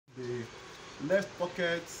left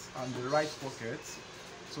pocket and the right pocket.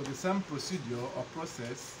 So the same procedure or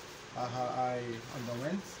process I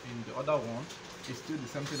underwent in the other one is still the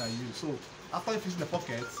same thing I use. So after you finish the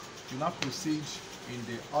pocket, you now proceed in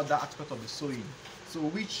the other aspect of the sewing. So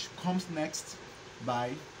which comes next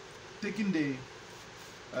by taking the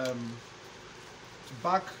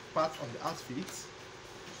back part of the outfit,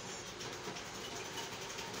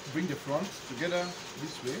 bring the front together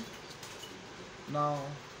this way. Now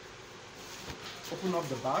open up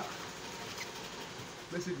the back,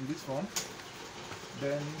 place it in this form.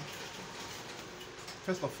 Then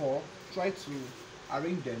first of all, try to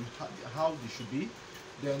arrange them how they should be.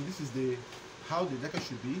 Then this is the how the jacket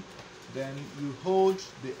should be. Then you hold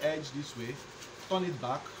the edge this way, turn it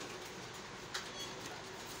back,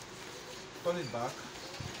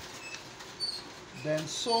 then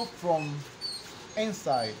sew from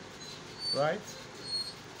inside, right?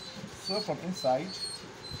 Sew from inside.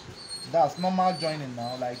 That's normal joining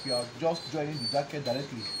now, like you are just joining the jacket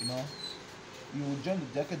directly, you know. You will join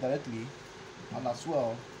the jacket directly, and as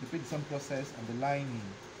well repeat the same process on the lining.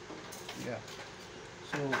 Yeah.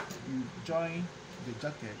 So you join the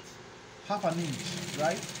jacket half an inch,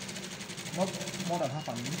 right? Not more than half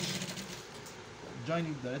an inch. Join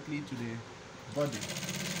it directly to the body.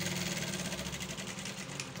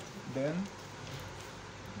 Then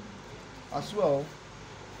as well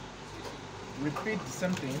repeat the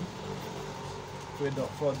same thing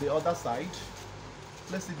for the other side.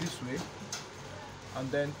 Place it this way,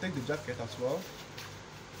 and then take the jacket as well,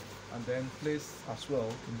 and then place as well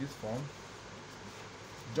in this form.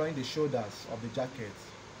 Join the shoulders of the jacket.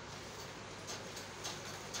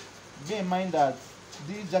 Bear in mind that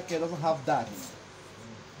this jacket doesn't have that,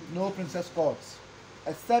 no princess cuts,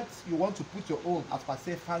 except you want to put your own as per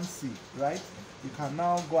se fancy, right? You can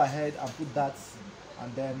now go ahead and put that,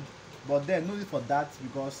 and then but then no need for that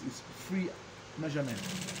because it's free measurement.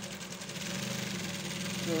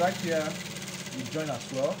 So right here you join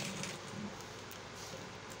as well.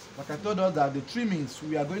 Like I told us that the trimmings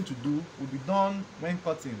we are going to do will be done when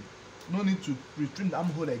cutting. No need to retrim the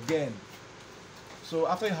armhole again. So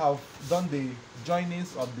after you have done the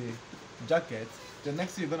joinings of the jacket, the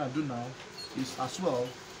next thing you're gonna do now is as well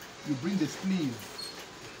you bring the sleeve.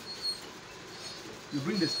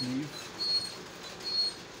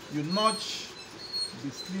 You notch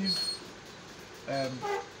the sleeve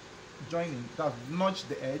joining, that notch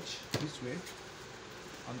the edge this way,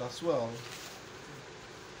 and as well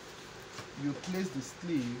you place the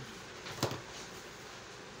sleeve,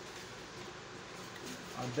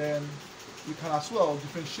 and then you can as well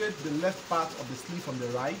differentiate the left part of the sleeve from the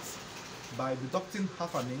right by deducting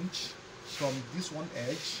half an inch from this one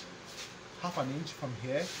edge, half an inch from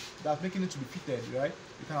here. That's making it to be fitted, right?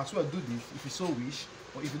 You can as well do this if you so wish,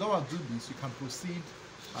 or if you don't want to do this, you can proceed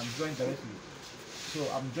and join directly. So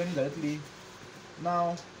I'm joining directly.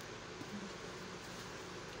 Now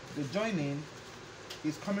the joining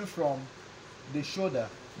is coming from the shoulder.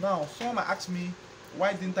 Now someone might ask me,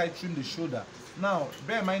 why didn't I trim the shoulder? Now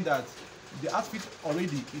bear in mind that the outfit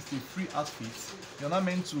already is a free outfit. You're not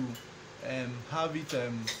meant to have it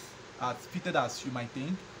as fitted as you might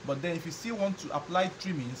think. But then if you still want to apply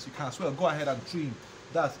trimmings, you can as well go ahead and trim.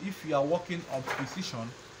 That's if you are working on precision,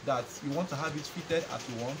 that you want to have it fitted as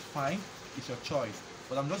you want, fine, it's your choice.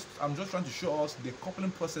 But I'm just trying to show us the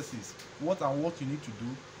coupling processes, what you need to do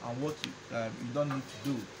and what you don't need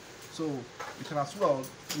to do. So you can as well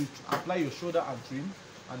apply your shoulder and trim,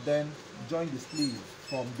 and then join the sleeve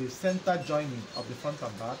from the center joining of the front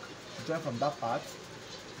and back. Join from that part,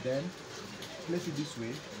 then place it this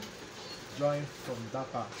way, join from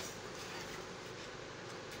that part.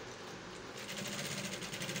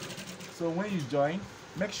 So when you join,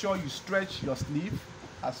 make sure you stretch your sleeve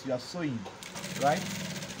as you are sewing, right?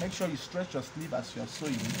 Make sure you stretch your sleeve as you are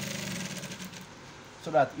sewing,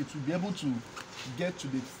 so that it will be able to get to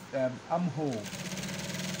the armhole.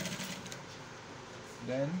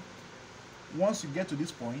 Then once you get to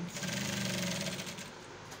this point,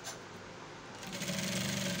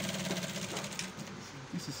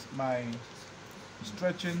 this is my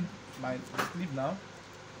stretching my sleeve now.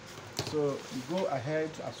 So you go ahead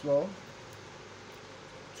as well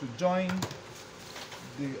to join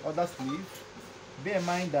the other sleeve. Bear in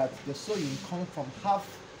mind that the sewing comes from half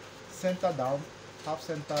center down, half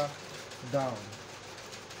center down.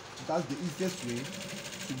 That's the easiest way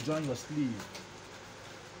to join your sleeve.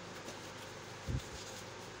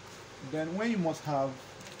 Then when you must have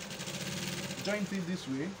joined it this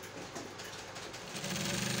way,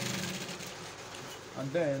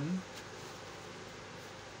 and then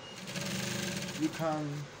you can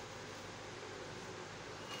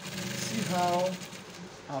see how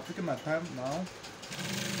I've taken my time now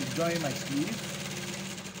to join my sleeve.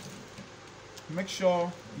 Make sure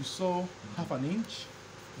you sew half an inch.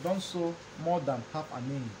 Don't sew more than half an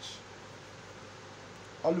inch.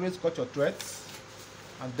 Always cut your threads,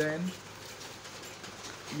 and then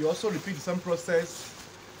you also repeat the same process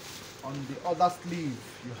on the other sleeve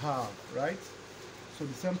you have, right? So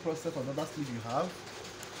the same process on the other sleeve you have.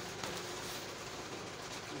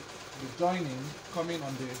 The joining coming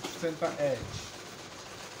on the center edge.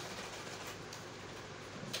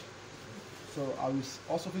 So I will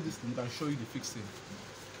also fix this sleeve and show you the fixing.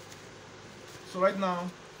 So right now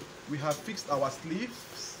we have fixed our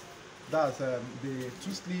sleeves. That's the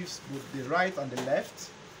two sleeves, with the right and the left.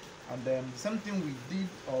 And then the same thing we did,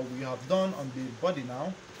 or we have done on the body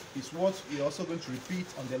now, is what we're also going to repeat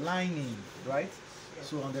on the lining, right?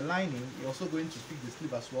 So on the lining, you're also going to fix the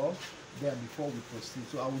sleeve as well, then before we proceed.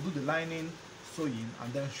 So I will do the lining sewing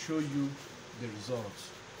and then show you the results.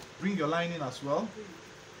 Bring your lining as well.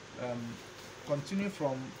 Continue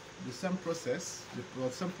from the same process,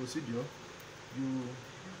 the same procedure. You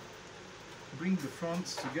bring the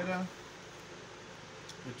fronts together,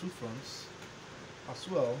 the two fronts as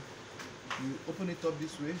well. You open it up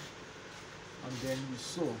this way and then you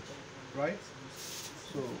sew, right?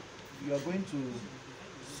 So you are going to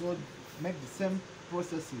sew, make the same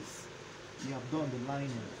processes you have done the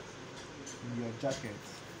lining in your jacket.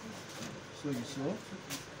 So you sew,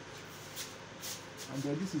 and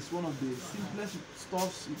then this is one of the simplest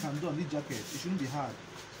stuffs you can do on this jacket. It shouldn't be hard.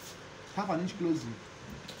 Half an inch closing.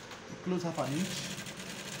 You close half an inch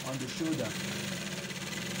on the shoulder.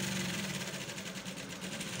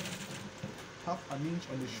 Half an inch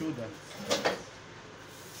on the shoulder.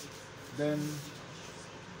 Then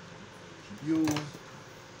you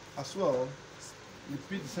as well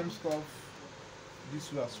repeat the same stuff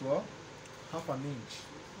this way as well. Half an inch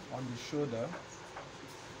on the shoulder.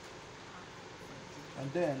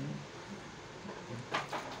 And then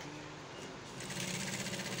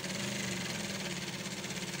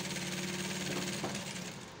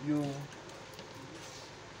you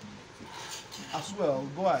as well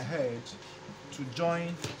go ahead to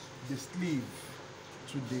join the sleeve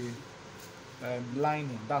to the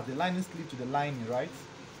lining. That's the lining sleeve to the lining, right?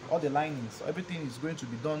 All the linings, so everything is going to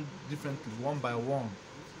be done differently, one by one.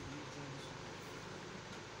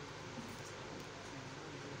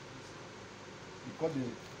 You cut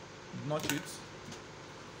the notch it,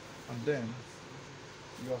 and then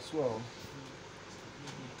you as well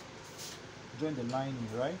join the lining,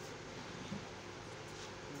 right?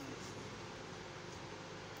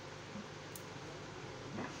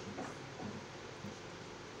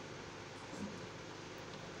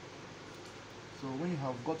 So when you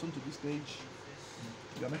have gotten to this stage,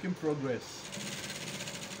 you are making progress.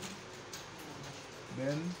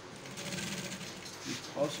 Then you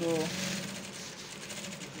also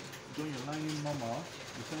join your lining normal,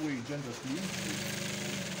 the same way you join the sleeve.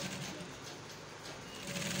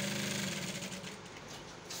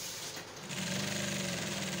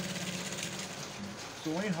 So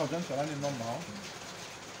when you have done your lining normal,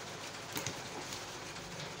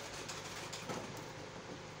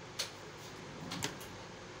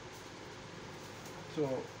 so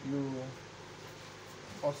you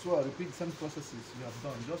also repeat the same processes you have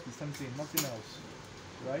done, just the same thing, nothing else,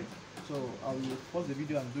 right? So I will pause the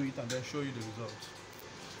video and do it and then show you the results.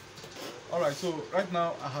 Alright, so right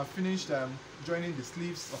now I have finished joining the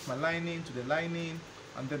sleeves of my lining to the lining,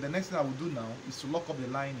 and then the next thing I will do now is to lock up the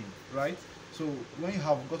lining, right? So when you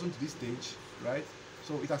have gotten to this stage, right,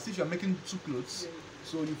 so it's as if you are making two clothes.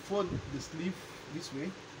 So you fold the sleeve this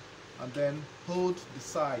way and then hold the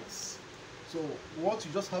sides. So what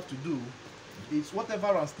you just have to do is whatever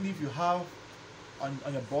round sleeve you have on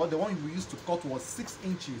your board, the one we used to cut was 6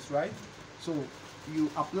 inches, right? So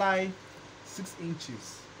you apply 6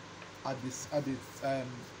 inches at this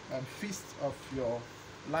fist of your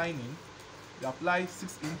lining. You apply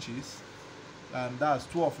 6 inches, and that's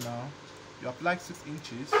 12 now. You apply 6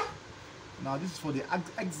 inches. Now this is for the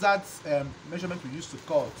exact measurement we used to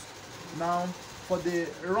cut. Now for the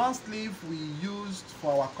round sleeve we used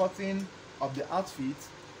for our cutting of the outfit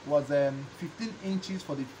was 15 inches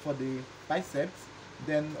for the biceps,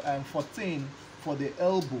 then 14 for the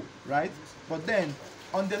elbow, right? But then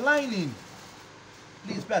on the lining,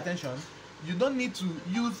 please pay attention, you don't need to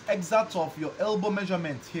use exact of your elbow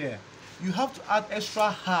measurement here. You have to add extra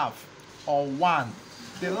half or 1.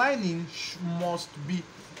 The lining must be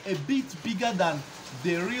a bit bigger than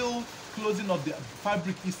the real closing of the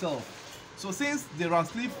fabric itself. So since the round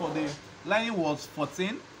sleeve for the lining was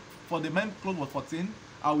 14, for the main cloth was 14,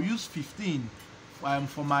 I will use 15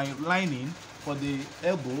 for my lining for the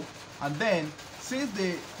elbow, and then since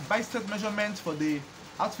the bicep measurement for the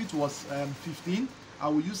outfit was 15, I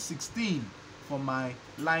will use 16 for my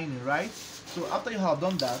lining, right? So after you have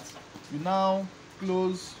done that, you now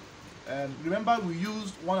close. Remember, we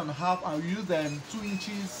used 1.5 and we used 2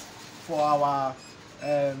 inches for our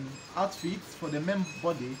outfit for the main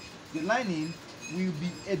body. The lining will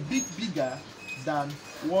be a bit bigger than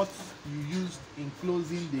what you used in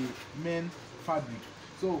closing the main fabric.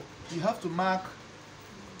 So you have to mark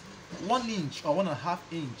 1 inch or 1.5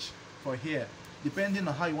 inch for here, depending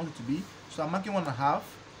on how you want it to be. So I'm marking 1.5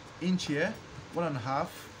 inch here, 1.5,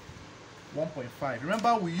 1.5.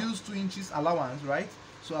 Remember, we use 2 inches allowance, right?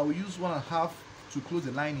 So I will use 1.5 to close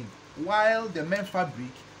the lining, while the main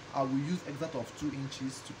fabric I will use exact of 2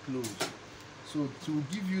 inches to close. So to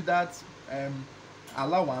give you that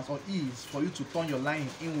allowance or ease for you to turn your lining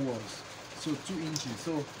inwards, so 2 inches.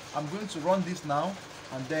 So I'm going to run this now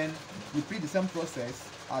and then repeat the same process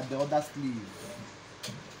at the other sleeve.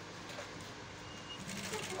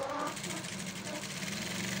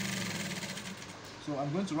 So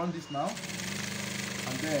I'm going to run this now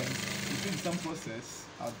and then repeat the same process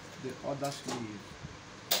at the other sleeve.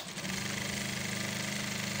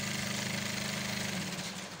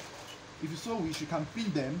 If you so wish, you can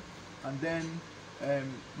pin them and then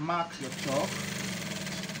mark your chalk.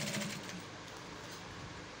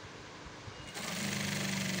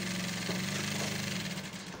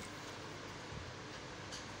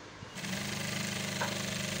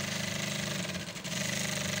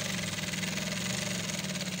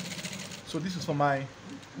 So this is for my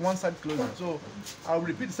one side closing. So I'll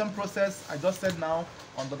repeat the same process I just said now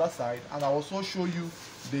on the other side, and I'll also show you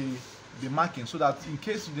the marking, so that in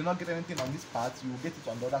case you do not get anything on this part, you will get it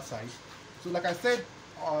on the other side. So like I said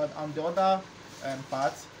on the other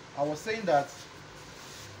part, I was saying that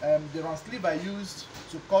the round sleeve I used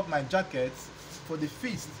to cut my jacket for the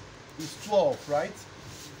fist is 12, right?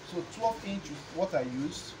 So 12 inches is what I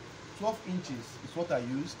used. 12 inches is what I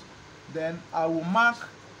used. Then I will mark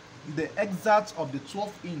the exact of the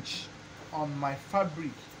 12 inch on my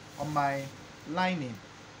fabric, on my lining.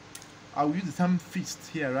 I will use the same fist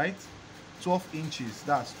here, right? 12 inches,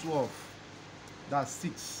 that's 12, that's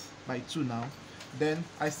 6 by 2 now. Then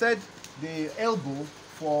I said the elbow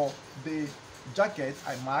for the jacket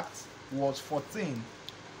I marked was 14,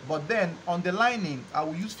 but then on the lining I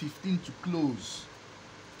will use 15 to close.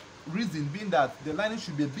 Reason being that the lining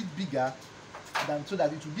should be a bit bigger than, so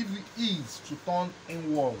that it will give you ease to turn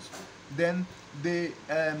inwards. Then the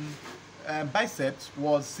biceps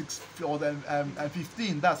was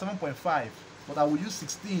 15, that's 7.5, but I will use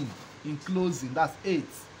 16 in closing, that's 8.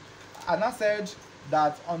 And I said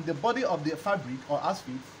that on the body of the fabric or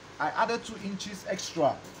outfit, I added 2 inches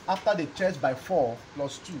extra after the chest by 4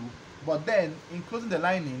 plus 2, but then in closing the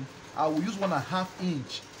lining, I will use 1.5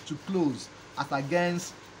 inch to close as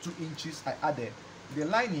against 2 inches I added. The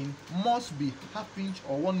lining must be 1/2 inch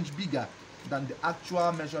or 1 inch bigger than the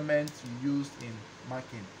actual measurement you used in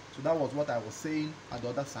marking. So that was what I was saying at the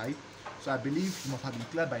other side. So I believe you must have been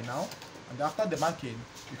clear by now. And after the marking,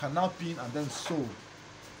 you can now pin and then sew.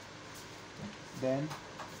 Then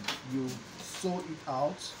you sew it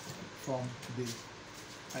out from the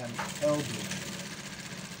elbow.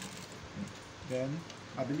 Then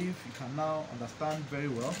I believe you can now understand very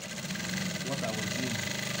well what I was doing.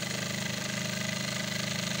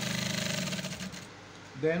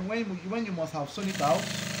 Then when you must have sewn it out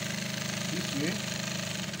this way,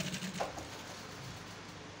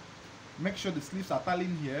 make sure the sleeves are tied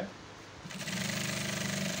in here.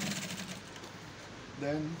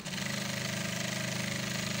 Then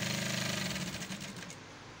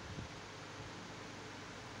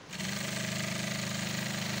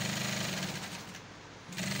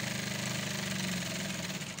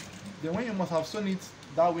when you must have sewn it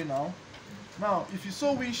that way now. Now, if you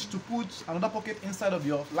so wish to put another pocket inside of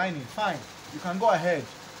your lining, fine. You can go ahead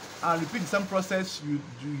and repeat the same process you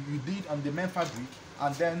did on the main fabric,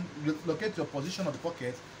 and then locate your position of the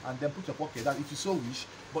pocket and then put your pocket that if you so wish.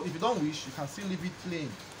 But if you don't wish, you can still leave it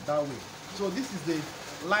plain that way. So this is the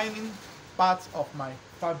lining part of my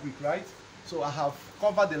fabric, right? So I have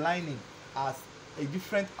covered the lining as a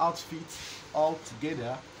different outfit all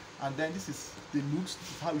together, and then this is the looks,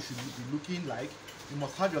 this is how you should be looking like. You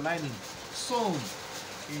must have your lining sewn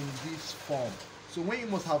in this form. So when you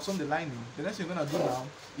must have sewn the lining, the next thing you're going to do now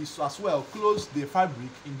is to as well close the fabric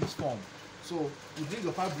in this form. So you bring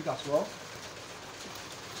your fabric as well.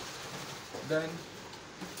 Then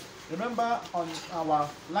remember, on our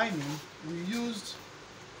lining we used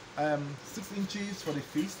 6 inches for the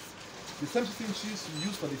fist. The same 6 inches you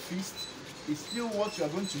use for the fist is still what you are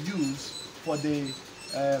going to use for the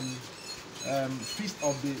fist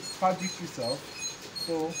of the fabric itself.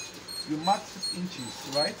 So you mark 6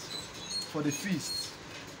 inches, right, for the fist.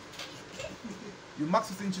 You mark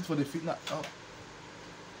 6 inches for the fist. Now, oh.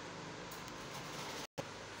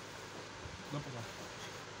 No problem.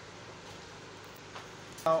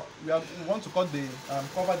 Now we want to cut the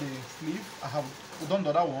cover the sleeve. I have done the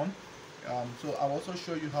other one, so I'll also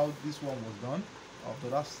show you how this one was done of the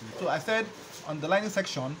other sleeve. So I said on the lining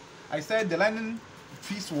section, I said the lining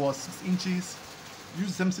fist was 6 inches.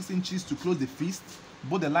 Use them 6 inches to close the fist,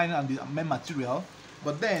 both the lining and the main material.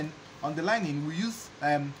 But then on the lining we use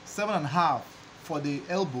 7.5 for the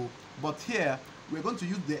elbow. But here we're going to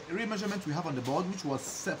use the real measurement we have on the board, which was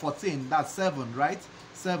 14. That's 7, right?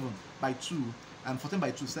 7 by 2 and 14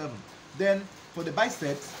 by 2, 7. Then for the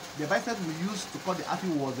biceps we used to cut the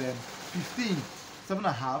outfit was 15,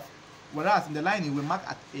 7.5. Whereas in the lining we mark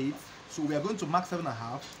at 8. So we are going to mark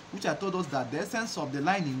 7.5, which I told us that the essence of the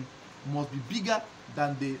lining must be bigger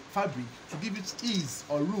than the fabric to give it ease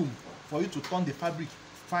or room for you to turn the fabric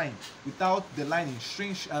fine without the lining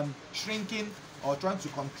shrinking or trying to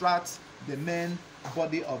contract the main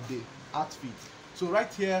body of the outfit. So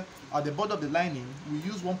right here at the body of the lining we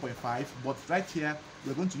use 1.5, but right here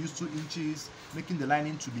we're going to use 2 inches, making the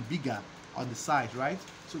lining to be bigger on the side, right,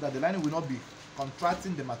 so that the lining will not be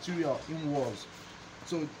contracting the material inwards.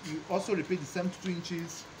 So you also repeat the same 2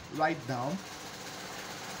 inches right down,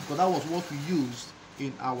 because that was what we used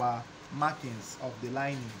in our markings of the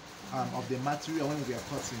lining of the material when we are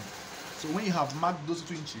cutting. So when you have marked those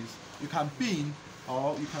 2 inches, you can pin,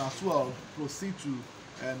 or you can as well proceed to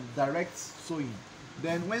direct sewing.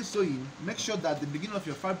 Then when sewing, make sure that the beginning of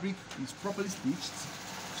your fabric is properly stitched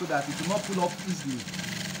so that it will not pull up easily.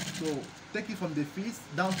 So take it from the fist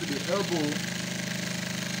down to the elbow,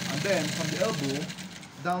 and then from the elbow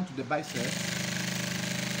down to the biceps,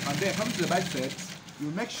 and then coming to the biceps, you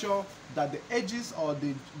make sure that the edges or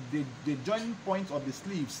the joining points of the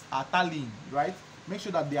sleeves are tallying, right? Make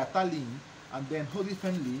sure that they are tallying, and then hold it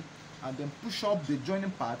firmly, and then push up the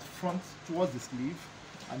joining part front towards the sleeve,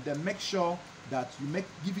 and then make sure that you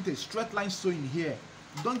give it a straight line sewing here.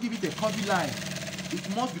 Don't give it a curvy line. It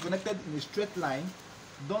must be connected in a straight line.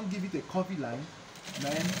 Don't give it a curvy line.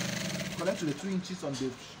 Then connect to the 2 inches on the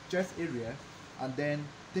chest area, and then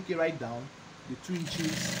take it right down the 2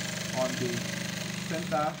 inches on the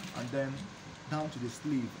center, and then down to the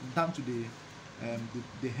sleeve, down to the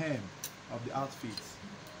hem of the outfit.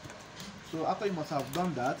 So after you must have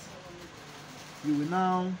done that, you will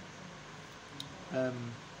now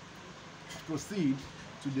proceed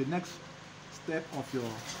to the next step of your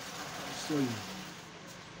sewing.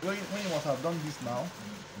 When you must have done this now,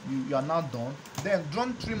 you are now done. Then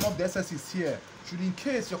don't trim up the excesses here. Should in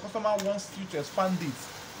case your customer wants you to expand it,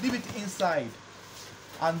 leave it inside,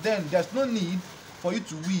 and then there's no need for you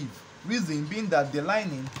to weave. Reason being that the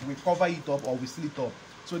lining will cover it up or will seal it up.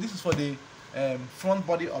 So this is for the front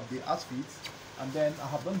body of the outfit, and then I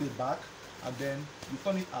have done the back, and then you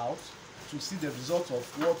turn it out to see the result of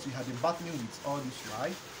what you have been battling with all this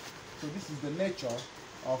while. So this is the nature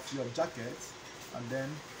of your jacket, and then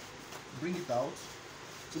bring it out.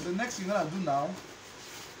 So the next thing you're gonna do now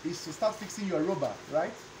is to start fixing your rubber,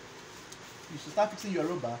 right? You should start fixing your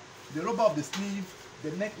rubber, the rubber of the sleeve,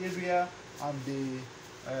 the neck area, and the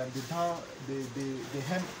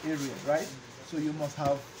hem area, right? So you must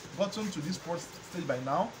have gotten to this first stage by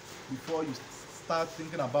now before you start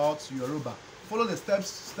thinking about your rubber. Follow the steps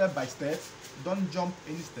step by step. Don't jump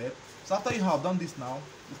any step. So after you have done this now,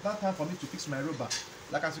 it's now time for me to fix my rubber.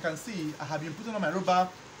 Like as you can see, I have been putting on my rubber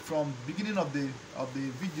from beginning of the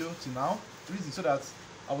video to now, reason so that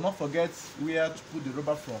I will not forget where to put the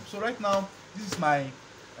rubber from. So right now, this is my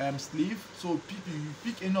sleeve. So you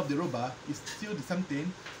pick any of the rubber, it's still the same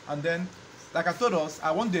thing. And then, like I told us,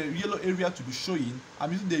 I want the yellow area to be showing.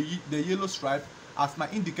 I'm using the yellow stripe as my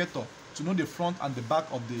indicator to know the front and the back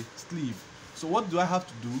of the sleeve. So what do I have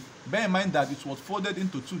to do? Bear in mind that it was folded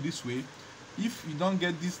into 2 this way. If you don't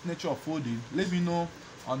get this nature of folding, let me know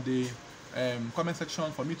on the comment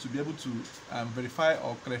section for me to be able to verify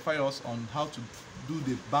or clarify us on how to do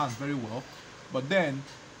the band very well. But then,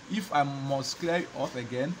 if I must clear us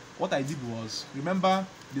again, what I did was, remember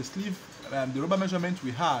the sleeve, the rubber measurement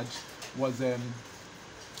we had was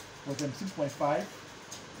 6.5,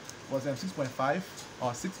 was 6.5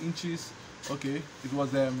 or 6 inches. Okay, it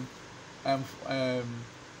was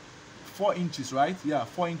 4 inches, right? Yeah,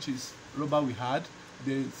 4 inches rubber we had.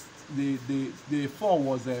 The 4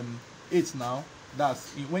 was 8 now.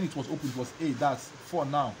 That's when it was open, it was 8. That's 4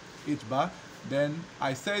 now, 8 back. Then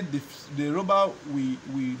I said the rubber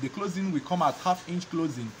the closing will come at ½ inch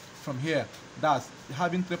closing from here. That's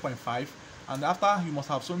having 3.5. And after you must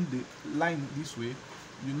have sewn the line this way,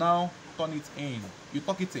 you now turn it in. You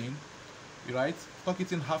tuck it in, right? Tuck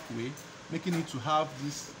it in halfway, making it to have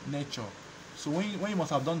this nature. So when you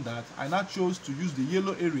must have done that, I now chose to use the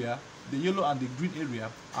yellow area, the yellow and the green area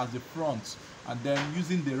as the front, and then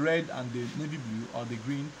using the red and the navy blue or the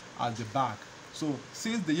green as the back. So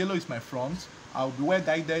since the yellow is my front, I'll be well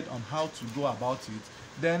guided on how to go about it.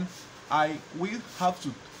 Then I will have to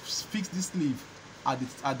fix this sleeve at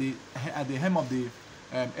the hem of the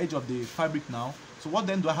edge of the fabric now. So what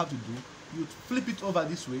then do I have to do? You flip it over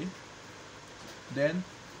this way, then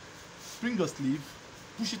bring your sleeve,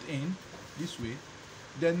 push it in this way,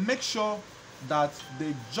 then make sure that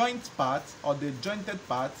the joint part or the jointed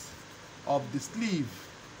part of the sleeve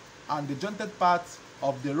and the jointed part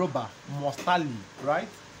of the rubber must tally, right?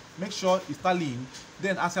 Make sure it's tallying.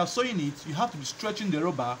 Then as you're sewing it, you have to be stretching the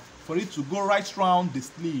rubber for it to go right round the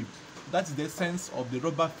sleeve. That is the essence of the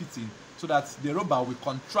rubber fitting, so that the rubber will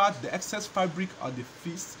contract the excess fabric of the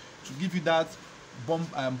fist to give you that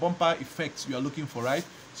bumper effect you are looking for, right?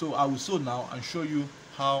 So I will sew now and show you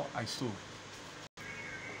how I sew.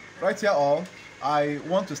 Right here all, I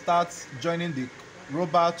want to start joining the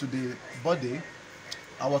rubber to the body.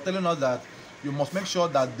 I was telling us that you must make sure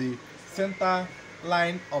that the center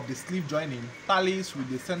line of the sleeve joining tallies with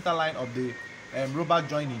the center line of the rubber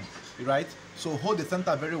joining, right? So hold the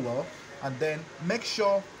center very well, and then make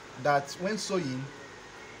sure that when sewing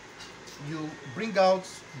you bring out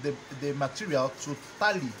the material to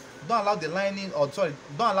tally. Don't allow the lining, or sorry,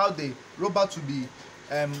 don't allow the rubber to be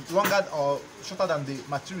longer or shorter than the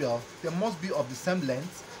material. They must be of the same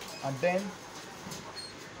length, and then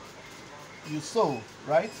you sew,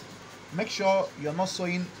 right? Make sure you're not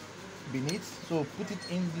sewing beneath, so put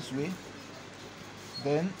it in this way,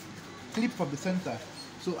 then clip from the center.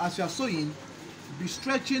 So as you are sewing, be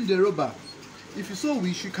stretching the rubber. If you so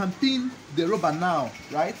wish, you can pin the rubber now,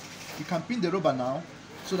 right? You can pin the rubber now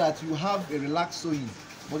so that you have a relaxed sewing.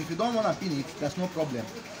 But if you don't want to pin it, there's no problem.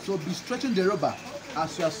 So be stretching the rubber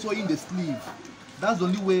as you are sewing the sleeve. That's the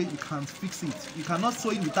only way you can fix it. You cannot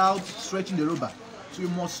sew it without stretching the rubber. So you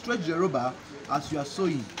must stretch the rubber as you are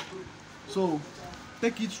sewing. So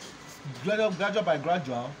take it gradual by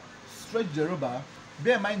gradual, stretch the rubber.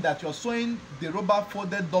 Bear in mind that you're sewing the rubber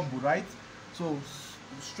folded double, right? So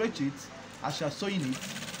stretch it as you're sewing it.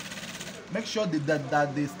 Make sure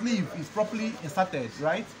that the sleeve is properly inserted,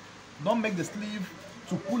 right? Don't make the sleeve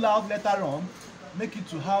to pull out later on. Make it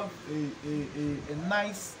to have a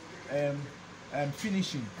nice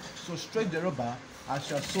finishing. So stretch the rubber as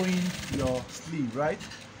you're sewing your sleeve, right?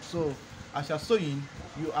 So as you're sewing,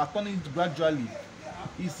 you are turning it gradually.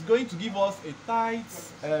 It's going to give us a tight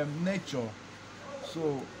nature.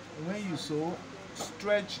 So when you sew,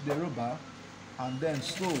 stretch the rubber and then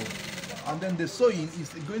sew, and then the sewing is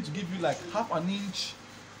going to give you like half an inch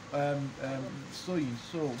sewing.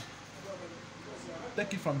 So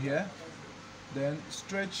take it from here, then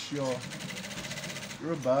stretch your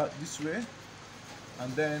rubber this way,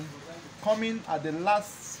 and then coming at the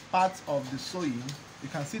last part of the sewing, you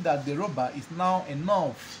can see that the rubber is now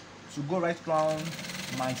enough to go right around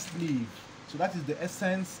my sleeve. So that is the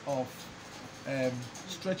essence of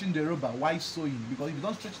stretching the rubber while sewing, because if you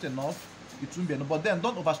don't stretch it enough, it won't be enough. But then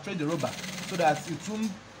don't overstretch the rubber so that it won't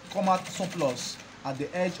come out surplus at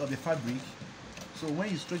the edge of the fabric. So when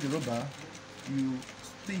you stretch the rubber, you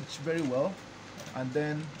stitch very well, and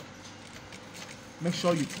then make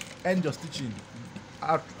sure you end your stitching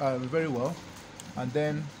out very well, and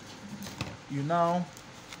then you now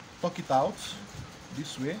tuck it out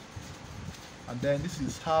this way, and then this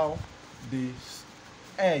is how the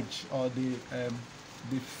edge or the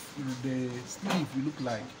sleeve will look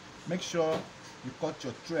like. Make sure you cut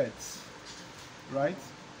your threads, right?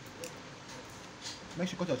 Make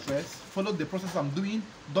sure you cut your threads. Follow the process I'm doing.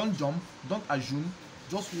 Don't jump, don't assume,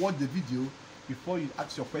 just watch the video before you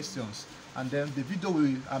ask your questions, and then the video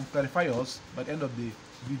will clarify us by the end of the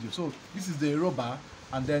video. So this is the rubber,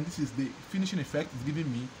 and then this is the finishing effect it's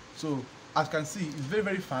giving me. So as you can see, it's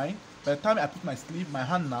very fine. By the time I put my sleeve, my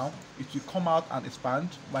hand now, it will come out and expand.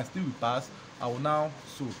 My sleeve will pass. I will now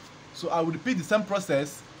sew. So I will repeat the same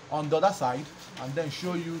process on the other side and then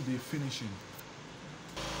show you the finishing.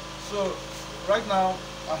 So right now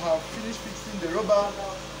I have finished fixing the rubber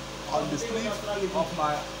on the sleeve of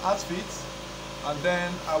my outfit, and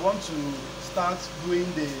then I want to start doing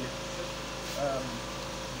the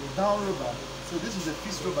down rubber. So this is the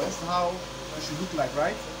fixed rubber. This is how it should look like,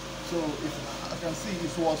 right? So if I can see,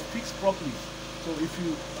 it was fixed properly. So if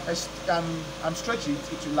you stretch it,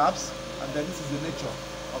 it will lapse, and then this is the nature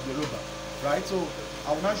of the rubber, right? So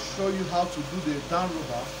I will now show you how to do the down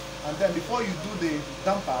rubber, and then before you do the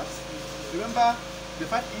down parts, remember the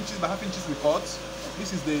 5 inches by half inches we cut.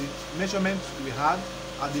 this is the measurement we had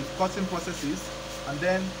at the cutting processes, and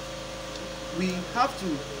then we have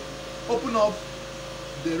to open up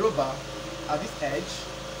the rubber at this edge.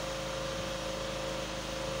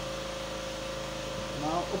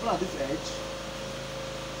 Now open at this edge.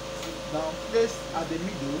 Now place at the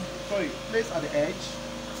middle, place at the edge.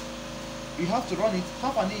 You have to run it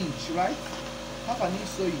half an inch, right? Half an inch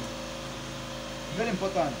sewing. Very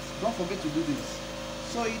important. Don't forget to do this.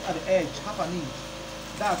 Sew it at the edge, half an inch.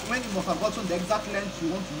 That's when you must have gotten the exact length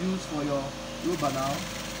you want to use for your rubber now.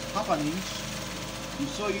 Half an inch. You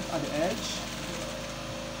sew it at the edge.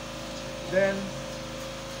 Then,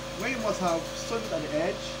 when you must have sewn it at the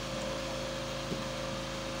edge,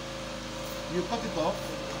 you cut it off,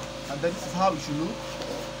 and then this is how it should look.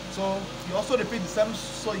 So you also repeat the same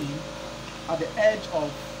sewing at the edge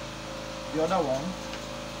of the other one,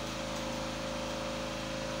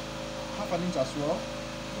 half an inch as well.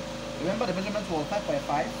 Remember the measurement was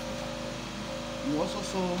 5.5. You also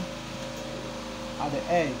sew at the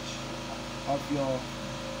edge of your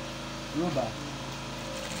rubber.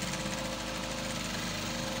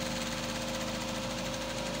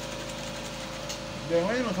 Then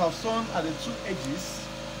when you have sewn at the two edges,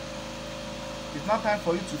 it's now time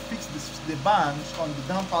for you to fix the band on the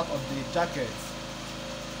down part of the jacket.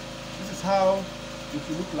 This is how it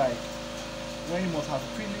will look like when you must have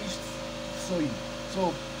finished sewing.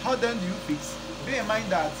 So how then do you fix? Bear in mind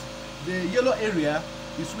that the yellow area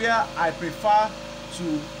is where I prefer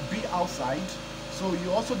to be outside. So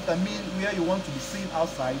you also determine where you want to be seen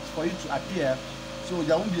outside for it to appear, so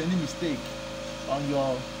there won't be any mistake on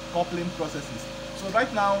your coupling processes. So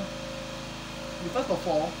right now, you first of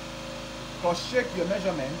all cross-check your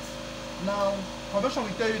measurements. Now, convention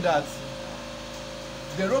will tell you that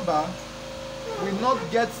the rubber will not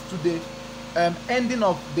get to the ending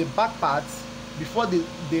of the back part before the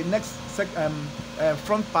next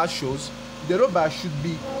front part shows. The rubber should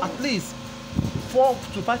be at least 4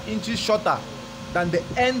 to 5 inches shorter than the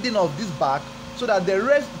ending of this back, so that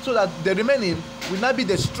the remaining will not be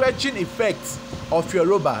the stretching effect of your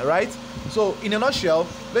rubber, right? So in a nutshell,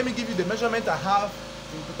 let me give you the measurement I have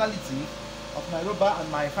in totality of my rubber and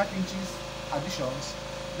my 5 inches additions.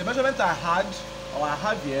 The measurement I have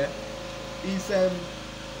here is a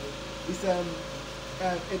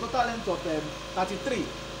total length of 33,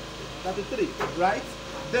 right?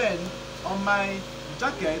 Then on my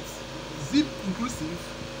jacket, zip inclusive,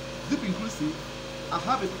 I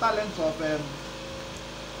have a total length of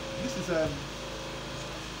this is a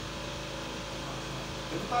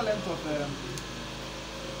total length of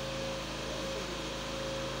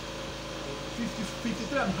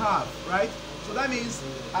 53.5, right? So that means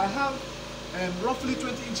I have roughly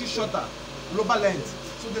 20 inches shorter rubber length.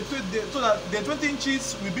 So the 20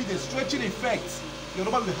 inches will be the stretching effect your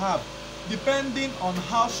rubber will have, depending on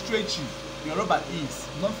how stretchy your rubber is.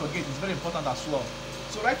 Don't forget, it's very important as well.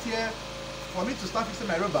 So right here, for me to start fixing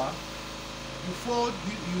my rubber, you fold,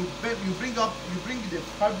 you bring the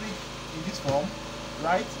fabric in this form,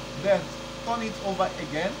 right? Then turn it over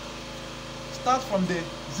again. Start from the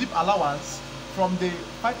zip allowance, from the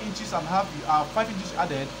 5 inches and half, 5 inches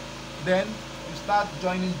added. Then you start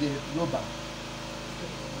joining the rubber.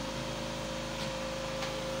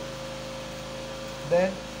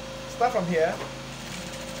 Then start from here,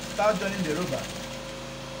 start joining the rubber.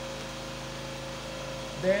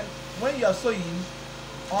 Then when you are sewing,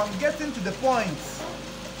 on getting to the point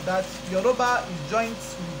that your rubber is joined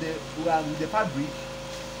with the fabric,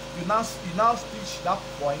 you now stitch that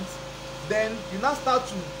point. Then you now start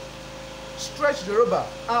to stretch the rubber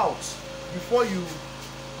out before you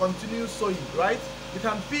continue sewing, right? You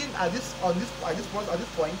can pin at this point.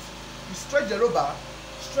 You stretch the rubber,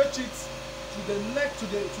 stretch it to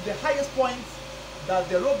the highest point that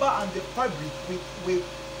the rubber and the fabric will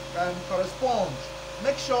correspond.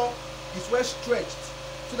 Make sure it's well stretched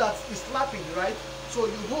so that it's slapping, right? So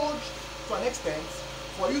you hold to an extent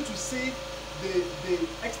for you to see the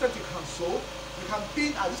extent you can sew. You can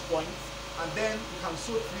pin at this point and then you can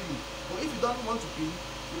sew freely. But if you don't want to pin,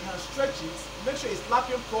 you can stretch it. Make sure it's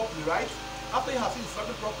slapping properly, right? After you have seen it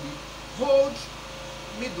slapping properly, hold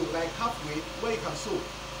middle, like halfway, where you can sew.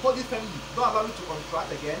 Hold it firmly. Don't allow it to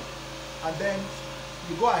contract again. And then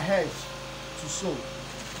you go ahead to sew.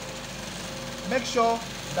 Make sure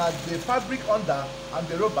that the fabric under and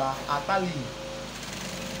the rubber are tallying.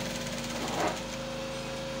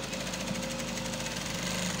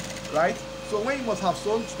 Right? So when you must have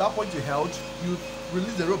sewn to that point you held, you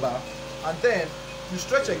release the rubber and then you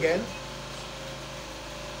stretch again.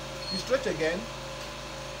 You stretch again.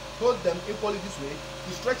 Hold them equally this way.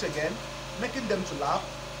 You stretch again, making them to lap,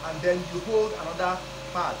 and then you hold another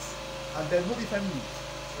part and then hold it firmly,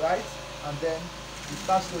 right? And then you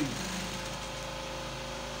start sewing.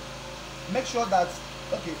 Make sure that,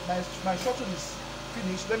 okay, my shuttle is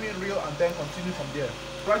finished. Let me reel and then continue from there.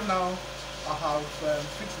 Right now I have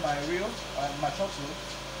fixed my reel and my shuttle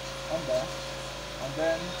under, and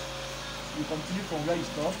then you continue from where you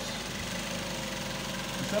stopped.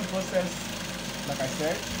 The same process like I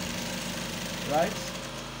said, right?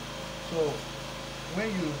 So when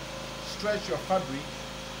you stretch your fabric,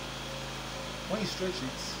 when you stretch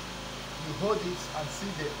it, you hold it and see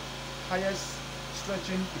the highest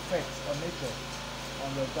stretching effect on nature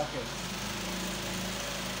on your jacket.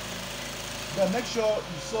 Then make sure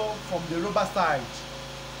you sew from the rubber side.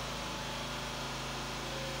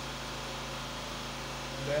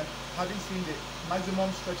 Then having seen the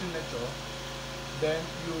maximum stretching nature, then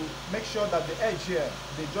you make sure that the edge here,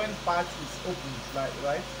 the joint part is open, like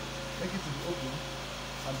right? Make it to be open,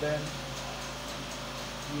 and then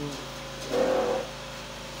you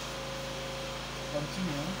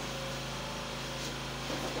continue.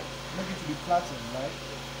 Make it to be flattened,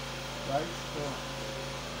 right? So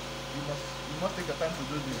you must take your time to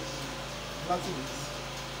do this. Flatten it,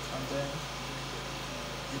 and then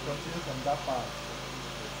you continue from that part.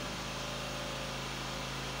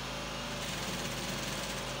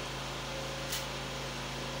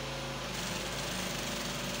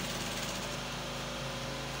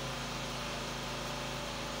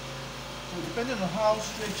 So depending on how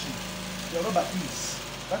stretchy your rubber is,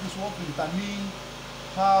 that is what will determine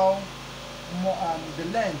how the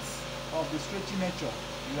length of the stretchy nature,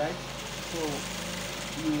 right? So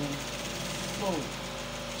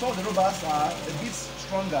some of the rubbers are a bit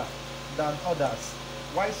stronger than others,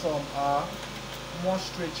 while some are more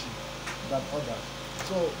stretchy than others.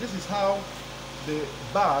 So this is how the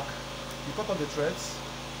back, you cut off the threads,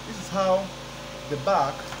 this is how the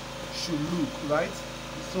back should look, right?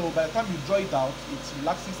 So by the time you draw it out, it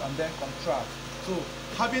relaxes and then contracts. So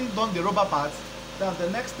having done the rubber part, then the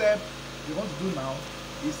next step you want to do now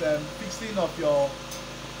is fixing of your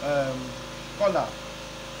collar.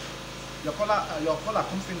 Your collar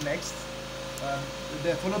comes in next,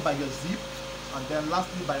 then followed by your zip, and then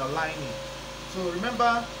lastly by your lining. So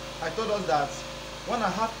remember, I told us that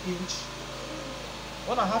 1.5 inch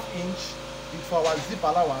is for our zip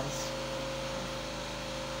allowance.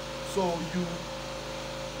 So you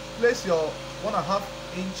place your 1.5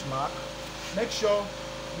 inch mark. Make sure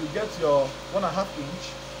you get your 1.5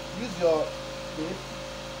 inch. Use your tape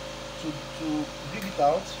to dig it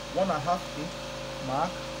out. 1.5 inch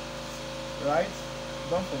mark, right?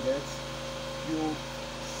 Don't forget, you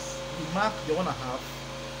mark the 1.5.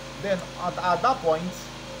 Then at that point,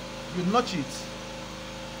 you notch it.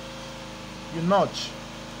 You notch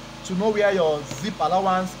to know where your zip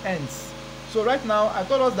allowance ends. So right now, I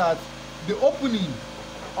told us that the opening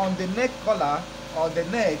on the neck collar or the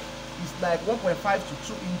neck is like 1.5 to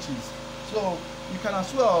 2 inches. So you can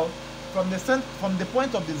as well, from the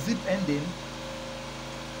point of the zip ending,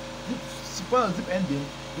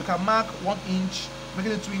 you can mark 1 inch,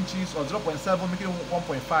 making it 2 inches, or 0.7, making it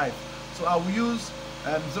 1.5. So I will use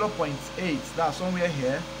 0.8. That's somewhere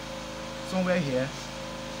here,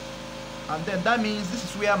 and then that means this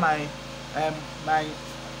is where my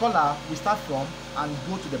collar will start from and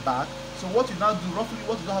go to the back. So what you now do, roughly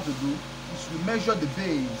what you don't have to do, is you measure the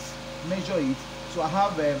base, measure it. So I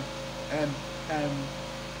have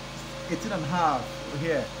 18.5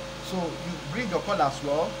 here. So you bring your collar as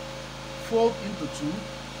well, fold into 2.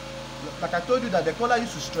 Like I told you that the collar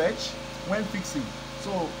used to stretch when fixing.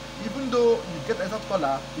 So even though you get a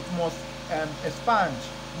collar, it must expand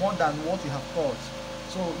more than what you have cut.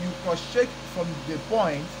 So you cross-check from the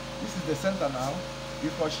point. This is the center now. You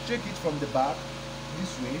cross-check it from the back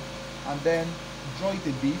this way, and then draw it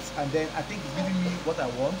a bit, and then I think it's giving me what I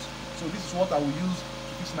want. So this is what I will use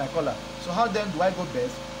to fix my collar. So how then do I go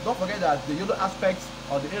best? Don't forget that the yellow aspect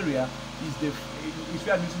of the area is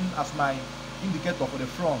where I'm using as my indicator for the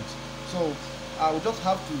front. So I will just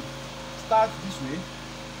have to start this way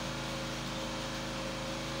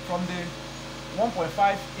from the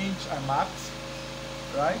 1.5 inch I marked,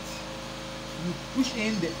 right? You push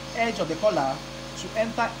in the edge of the collar to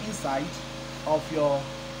enter inside of your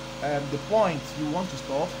the point you want to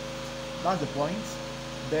stop. That's the point.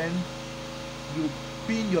 Then you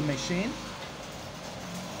pin your machine.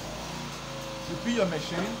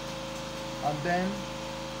 And then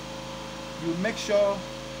you make sure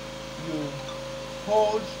you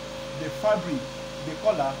hold the fabric, the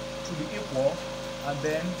collar, to be equal, and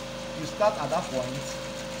then you start at that point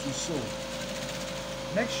to sew.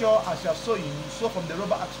 Make sure as you are sewing, you sew from the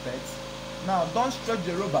rubber aspect. Now don't stretch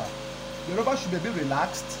the rubber. The rubber should be a bit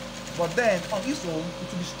relaxed, but then on its own it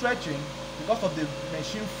will be stretching because of the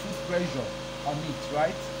machine foot pressure on it,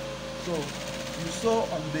 right? So you sew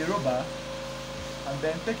on the rubber and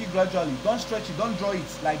then take it gradually. Don't stretch it, don't draw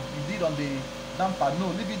it like you did on the damper. No,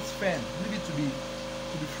 leave it firm, leave it to be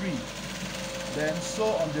free. Then sew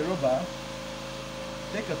on the rubber.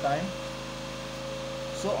 Take your time.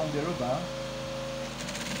 Sew on the rubber.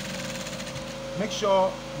 Make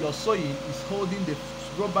sure your sewing is holding the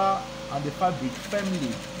rubber and the fabric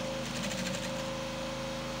firmly.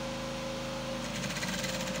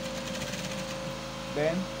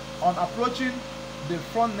 Then on approaching the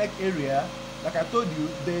front neck area, like I told you,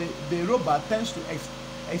 the rubber tends to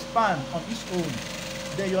expand on its own.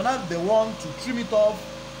 Then you're not the one to trim it off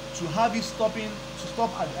to have it stop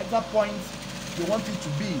at the exact point you want it to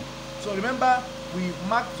be. So remember, we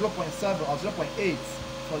marked 0.7 or 0.8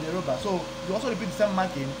 for the rubber. So you also repeat the same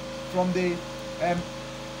marking from the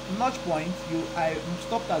notch point. I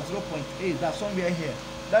stopped at 0.8. That's somewhere here.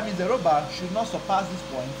 That means the rubber should not surpass this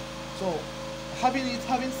point. So having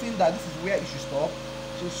seen that this is where it should stop,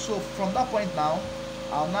 so from that point now,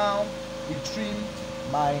 I'll now retrim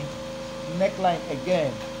my neckline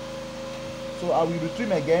again. So I will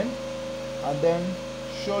retrim again and then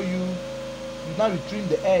show you now retrim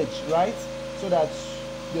the edge, right? So that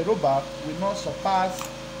the rubber will not surpass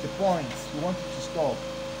the point you want it to stop.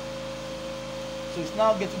 So it's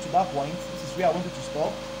now getting to that point. This is where I want it to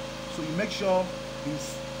stop. So you make sure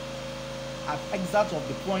it's at exact of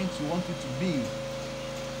the point you want it to be.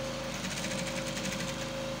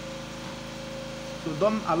 So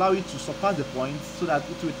don't allow it to surpass the point so that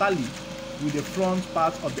it will tally with the front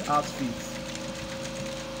part of the outfit.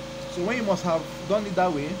 So when you must have done it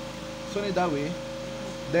that way, sewn it that way,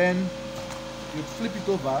 then you flip it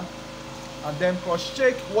over and then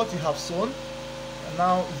cross-check what you have sewn, and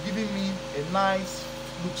now it's giving me a nice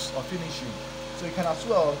looks of finishing. So you can as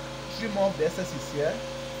well trim off the excesses here,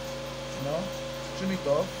 trim it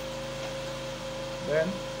off. Then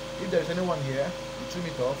if there is anyone here, you trim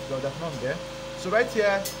it off because there's none there. So right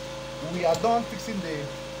here we are done fixing the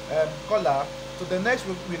collar. So the next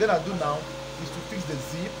we're gonna do now is to fix the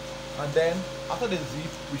zip, and then after the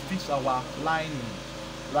zip we fix our lining,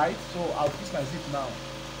 right? So I'll fix my zip now.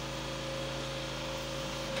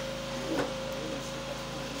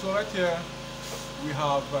 So right here we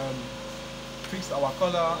have fixed our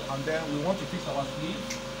collar, and then we want to fix our sleeve,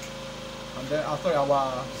 and then after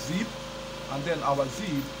our zip, and then our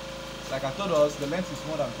zip, like I told us, the length is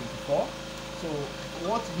more than 24. So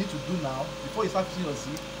what you need to do now, before you start fixing your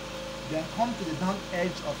zip, then come to the down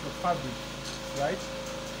edge of your fabric, right?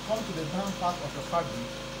 Come to the down part of your fabric.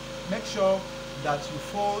 Make sure that you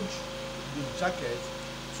fold the jacket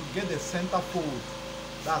to get the center fold.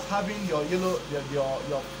 That's having your yellow,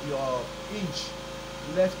 your inch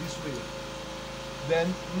left this way.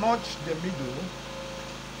 Then notch the middle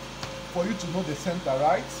for you to know the center,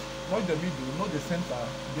 right? Notch the middle, know the center.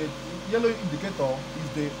 The yellow indicator is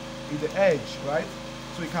the edge, right?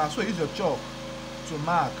 So you can also use your chalk to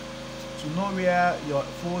mark, to know where your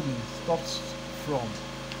folding stops from.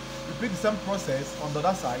 Repeat the same process on the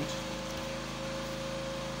other side.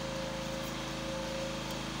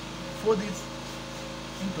 Fold it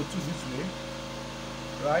into two this way,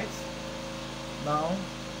 right? Now,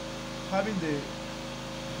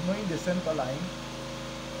 knowing the center line,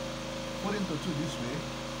 fold into two this way,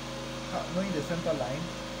 knowing the center line.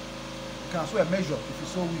 You can also measure if you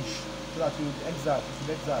so wish, so that you will be exact. It will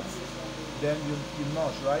be exact. Then you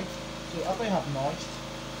notch, right? So after you have notched,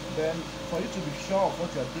 then for you to be sure of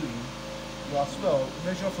what you are doing, you as well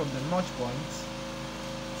measure from the notch point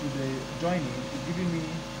to the joining. It's giving me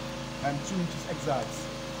 2 inches exact.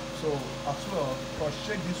 So as well, cross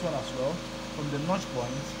check this one as well from the notch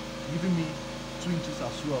point, giving me 2 inches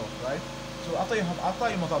as well, right? So after you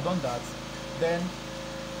must have done that, then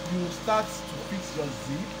you start to fix your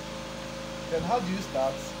zip. Then how do you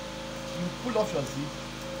start? You pull off your zip.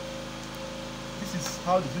 This is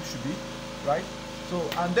how the zip should be, right? So,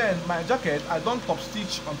 and then my jacket, I don't top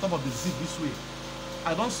stitch on top of the zip this way.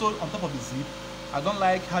 I don't sew on top of the zip. I don't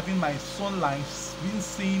like having my sewn lines being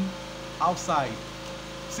seen outside.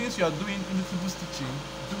 Since you are doing invisible stitching,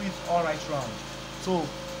 do it all right round. So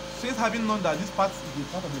since having known that this part is the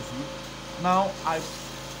part of the zip, now I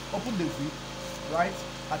open the zip, right?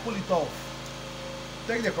 I pull it off.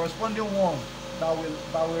 Take the corresponding one that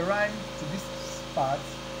will rhyme to this part,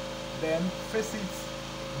 then face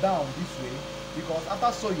it down this way, because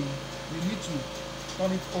after sewing we need to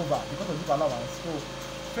turn it over because of zip allowance. So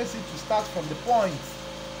face it to start from the point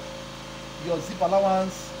your zip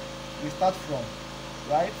allowance will start from,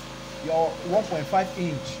 right? Your 1.5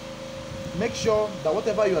 inch. Make sure that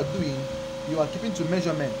whatever you are doing, you are keeping to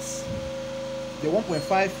measurements. The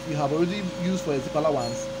 1.5 you have already used for the zip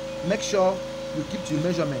allowance. Make sure you keep to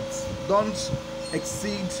measurements. Don't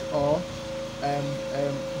exceed or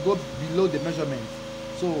go below the measurement.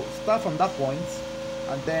 So start from that point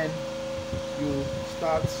and then you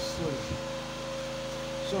start sewing.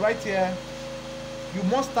 So right here, you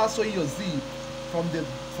must start sewing your zip from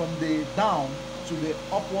the down to the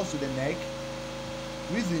upwards to the neck.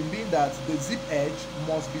 Reason being that the zip edge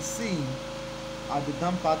must be seen at the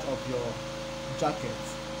down part of your jacket.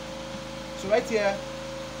 So right here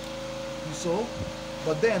you sew,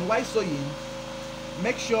 but then while sewing,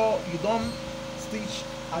 make sure you don't stitch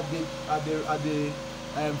at the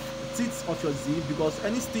teeth of your zip, because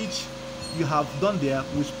any stitch you have done there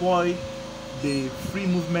will spoil the free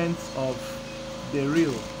movement of the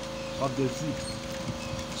reel of the zip.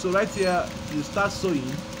 So right here you start sewing,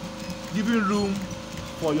 giving room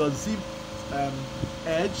for your zip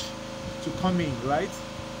edge to come in, right?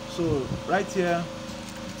 So right here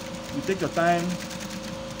you take your time,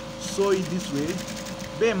 sew it this way.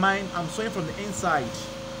 Bear in mind, I'm sewing from the inside.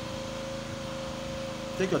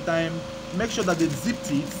 Take your time, make sure that the zip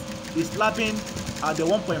teeth is slapping at the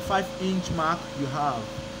 1.5 inch mark you have.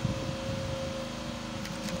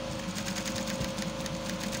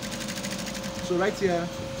 So right here,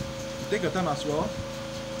 take your time as well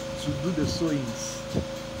to do the sewings.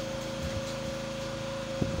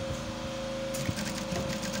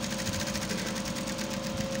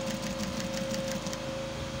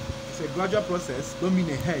 It's a gradual process, don't mean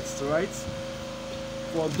a haste, right?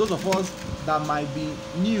 For those of us that might be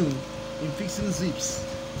new in fixing zips,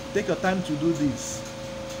 take your time to do this.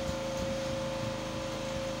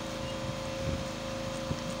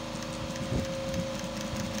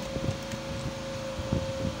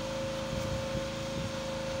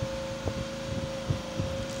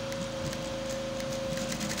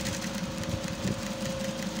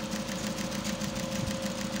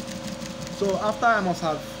 So after I must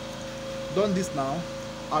have done this now,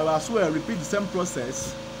 I will as well repeat the same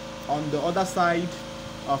process on the other side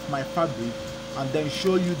of my fabric and then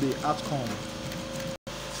show you the outcome.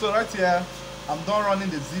 So right here, I'm done running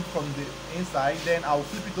the zip from the inside, then I'll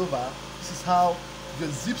flip it over. This is how the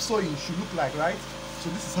zip sewing should look like, right? So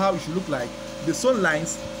this is how it should look like. The sewn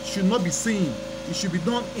lines should not be seen. It should be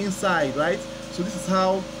done inside, right? So this is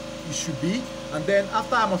how it should be. And then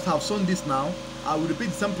after I must have sewn this now, I will repeat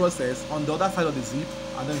the same process on the other side of the zip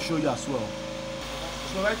and then show you as well.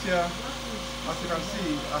 So right here, as you can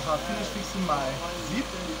see, I have finished fixing my zip,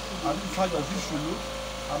 and this is how your zip should look.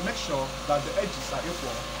 And make sure that the edges are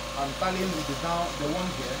equal, and tallying with the one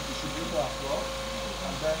here, it should be equal as well.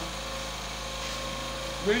 And then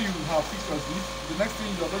when you have fixed your zip, the next thing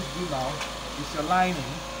you're going to do now is your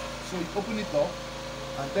lining. So you open it up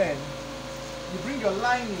and then you bring your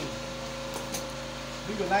lining.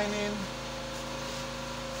 Bring your lining.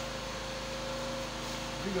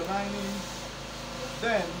 Bring your lining.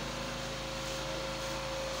 Then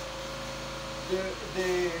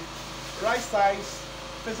the right sides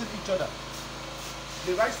facing each other.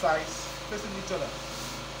 The right sides facing each other.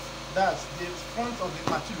 That's the front of the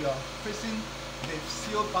material facing the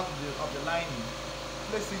sealed part of the lining.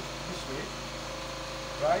 Place it this way,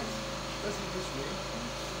 right? Place it this way,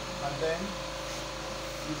 and then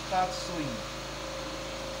you start sewing.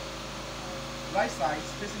 Right sides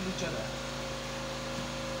facing each other.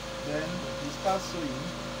 Then you start sewing.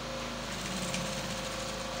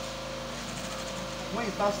 When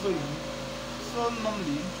you start sewing, so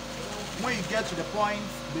normally when you get to the point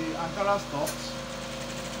the Ankara stops,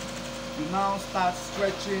 you now start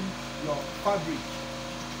stretching your fabric.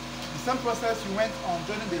 The same process you went on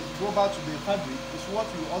joining the rubber to the fabric is what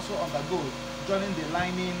you also undergo joining the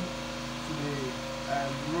lining to the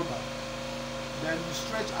rubber. Then you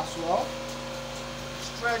stretch as well.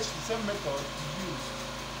 Stretch the same method you use.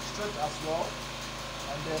 Stretch as well,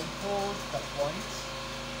 and then hold the point,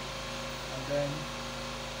 and then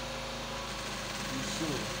you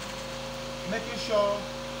sew, making sure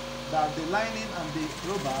that the lining and the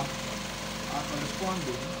rubber are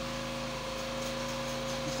corresponding.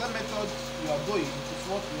 The same method you are going is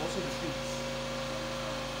what you also repeat.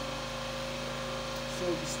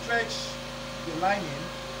 So you stretch the lining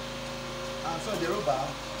and so the rubber,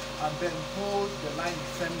 and then hold the lining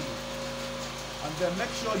firmly. And then make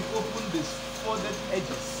sure you open the folded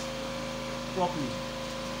edges properly.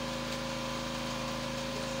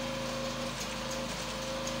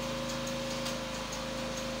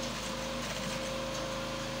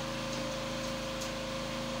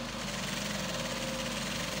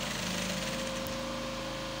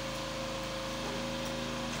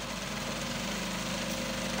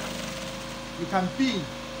 You can pin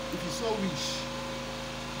if you so wish.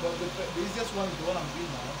 But the easiest one is the one I'm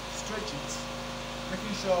doing now. Stretch it,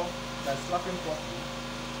 making sure that it's slapping properly.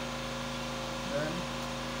 Then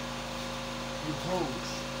you hold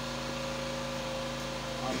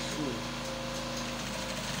and sew.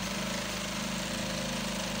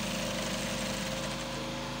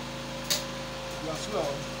 You as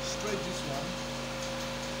well stretch this one,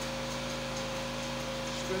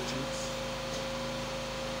 stretch it,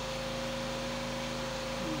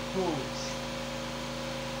 you hold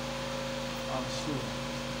and sew.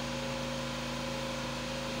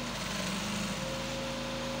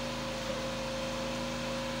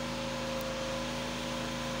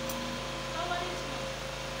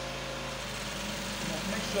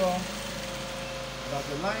 Make sure that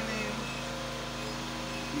the lining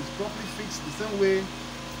is properly fixed the same way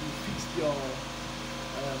you fixed your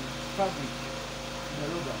fabric in the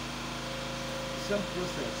rubber. Same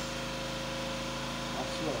process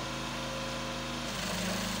as well.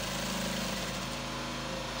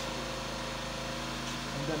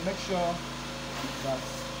 And then make sure that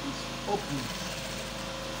it's open.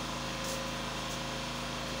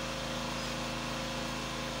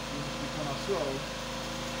 You can as well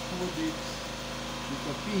hold it with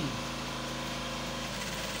a pin.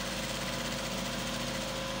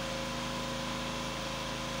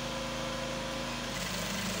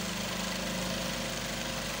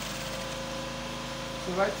 So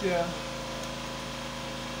right here,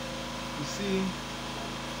 you see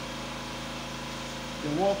the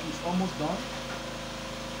work is almost done.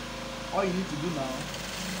 All you need to do now,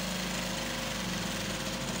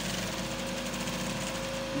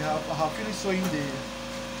 I have finished sewing the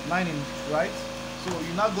lining, right? So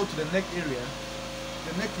you now go to the neck area,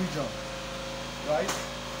 the neck region, right?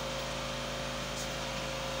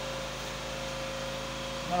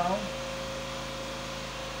 Now,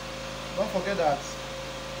 don't forget that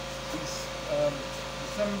it's the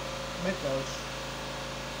same method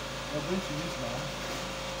we're going to use now.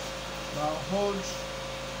 Now hold,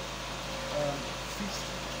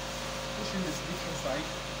 pushing the slip inside.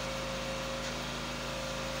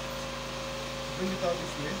 Bring it out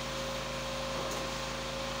this way.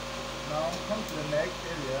 Now come to the neck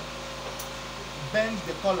area. Bend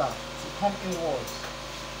the collar to come inwards.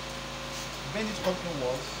 Bend it to come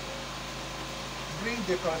inwards. Bring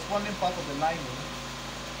the corresponding part of the lining,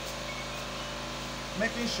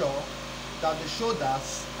 making sure that the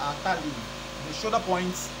shoulders are tallied. The shoulder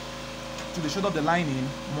points to the shoulder of the lining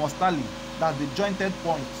must tally. That's the jointed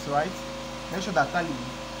points, right? Make sure that tally.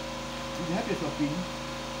 With the help of your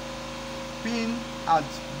pin at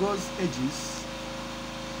those edges.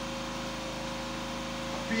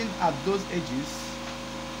 Pin at those edges.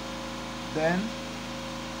 Then,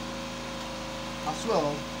 as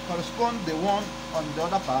well, correspond the one on the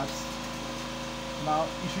other part. Now,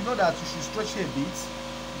 if you know that you should stretch here a bit,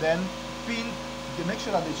 then pin, they make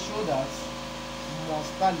sure that the shoulders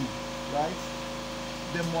must tally, right?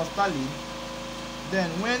 They must tally. Then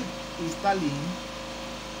when it's tallying,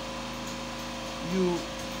 you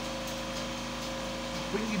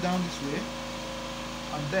bring it down this way,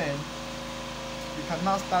 and then you can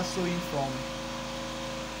now start sewing from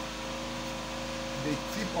the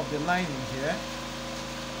tip of the lining here,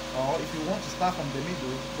 or if you want to start from the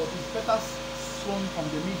middle, but it's better sewn from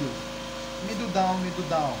the middle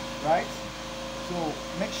down, right? So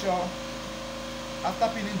make sure after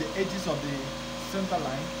pinning the edges of the center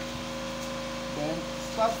line, then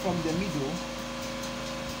start from the middle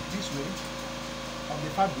this way of the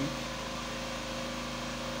fabric,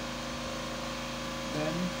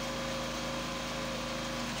 then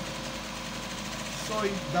sew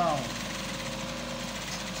it down.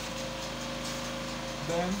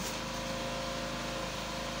 Then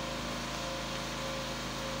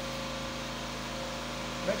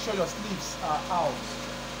make sure your sleeves are out,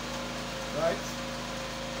 right?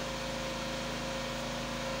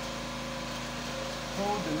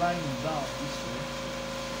 Hold the lining down this way,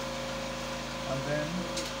 and then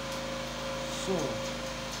sew.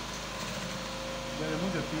 Then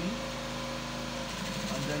remove the pin,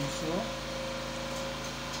 and then you sew.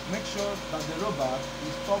 Make sure that the rubber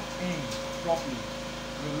is tucked in properly.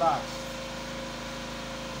 Relax.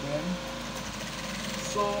 Then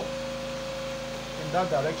sew in that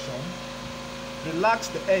direction. Relax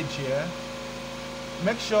the edge here.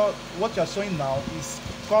 Make sure what you're sewing now is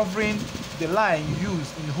covering the line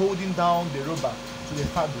used in holding down the rubber to the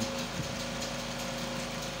fabric.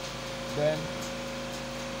 Then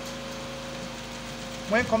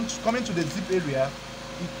when coming to the zip area,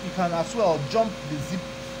 you can as well jump the zip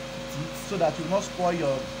teeth so that you will not spoil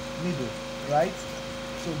your needle, right?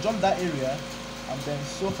 So jump that area and then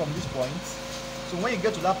sew from this point. So when you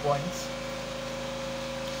get to that point,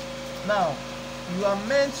 now you are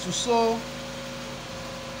meant to sew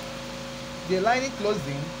the lining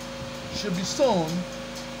closing should be sewn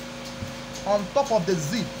on top of the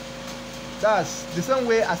zip. That's the same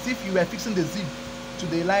way as if you were fixing the zip to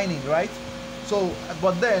the lining, right? So,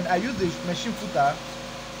 but then I use the machine footer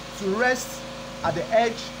to rest at the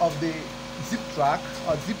edge of the zip track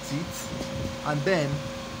or zip teeth, and then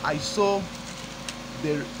I sew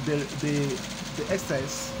the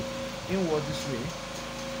excess inward this way.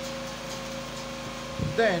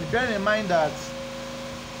 Then bearing in mind that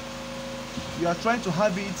you are trying to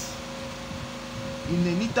have it in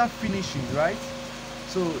a neater finishing, right?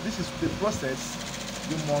 So this is the process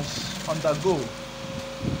you must undergo.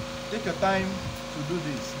 Take your time to do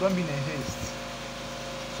this. Don't be in a haste.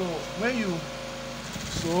 So when you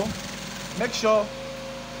sew, make sure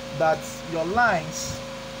that your lines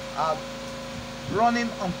are running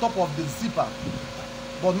on top of the zipper,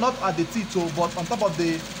 but not at the teeth, but on top of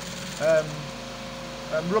the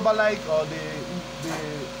rubber-like or the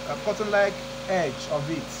cotton-like edge of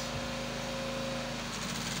it,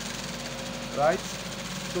 right?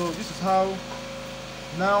 So this is how.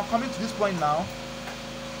 Now coming to this point, now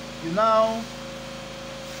you now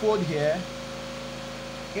fold here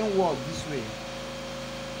inward this way.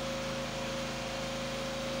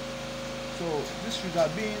 So this should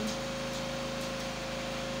have been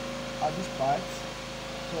at this part.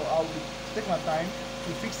 So I will take my time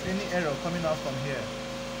to fix any error coming out from here.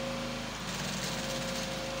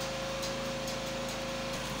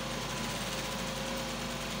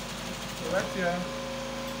 So right here,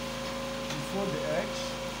 you fold the edge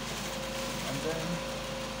and then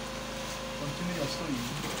continue your sewing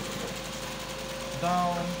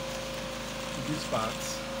down to this part.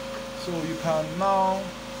 So you can now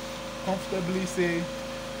comfortably say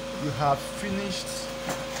you have finished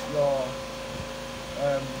your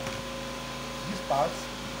this part.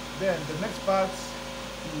 Then the next part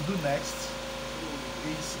you will do next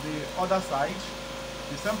is the other side.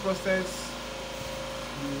 The same process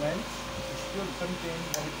you went, it's still the same thing.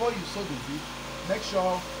 But before you sew the zip, make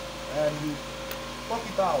sure you tuck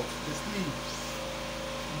it out. The sleeves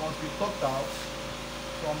must be tucked out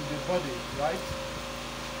from the body, right?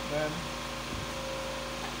 Then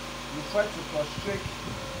you try to cross-check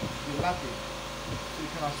the lapping. So you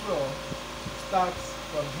can as well start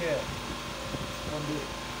from here, from the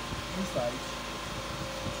inside,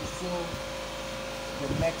 to sew the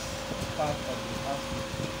next part of the outfit.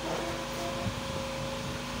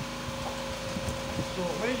 So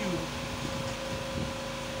when you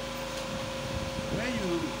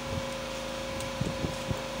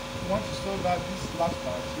want to sew that this last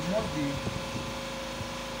part, you must be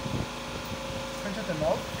stringent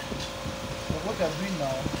enough. So what you are doing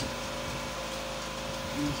now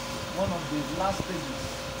is one of the last stages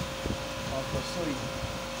of the sewing.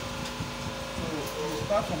 So you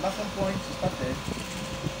start from that same point you started,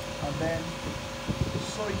 and then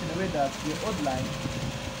sew it in a way that the old line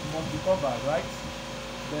must be covered, right?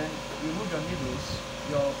 Then remove your needles,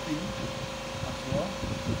 your pin as well,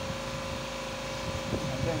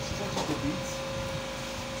 and then stretch it a bit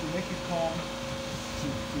to make it come to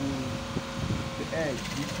the edge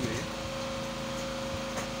this way.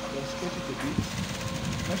 Then stretch it a bit.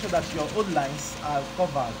 Make sure that your old lines are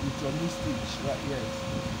covered with your new stitch, right? Yes.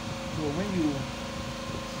 So when you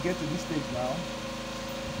get to this stage now,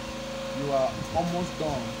 you are almost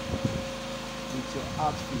done with your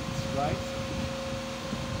outfit, right?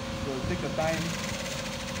 So take your time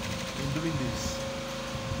in doing this.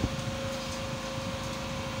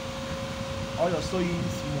 All your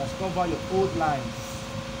sewings must cover your old lines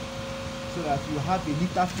so that you have a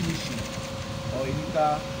neater finishing or a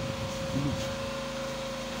neater look.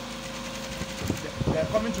 They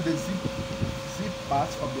are coming to the zip part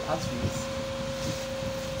of the outfit.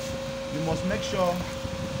 You must make sure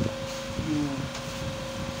you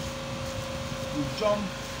jump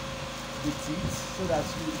the teeth so that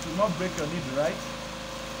you will not break your needle, right?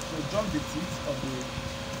 So jump the teeth of the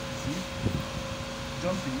zip,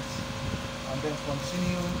 jump it, and then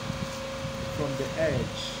continue from the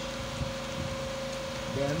edge.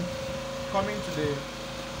 Then coming to the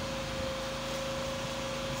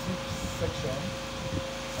zip section,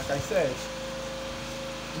 like I said,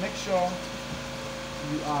 make sure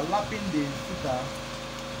you are lapping the footer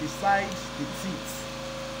beside the teeth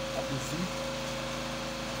of the zip.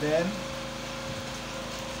 Then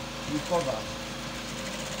you cover.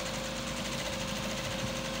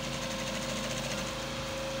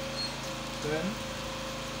 Then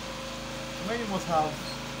when you must have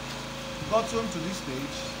gotten to this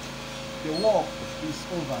stage, the work is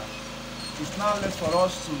over. It's now left for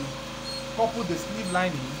us to couple the sleeve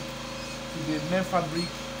lining to the main fabric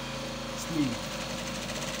sleeve.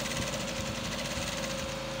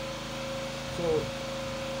 So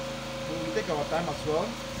we will take our time as well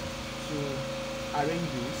to arrange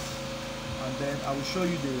this, and then I will show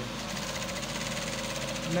you the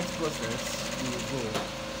next process we will go.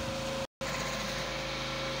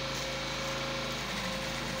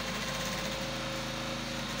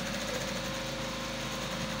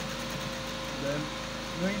 Then,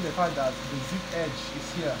 knowing the fact that the zip edge is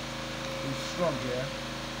here, is strong here,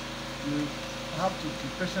 you have to be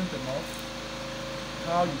patient enough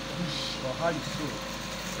how you push or how you sew,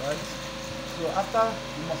 right? So after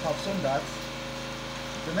you must have sewn that,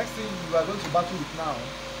 the next thing you are going to battle with now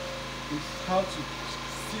is how to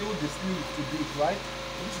seal the sleeve to this, right?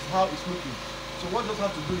 So this is how it's looking. So what you just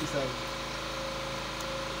have to do is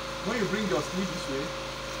when you bring your sleeve this way,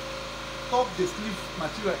 tuck the sleeve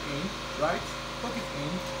material in, right? Tuck it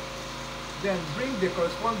in, then bring the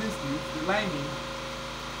corresponding sleeve, the lining,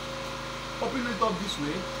 open it up this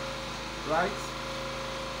way, right?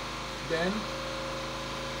 Then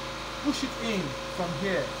push it in from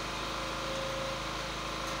here.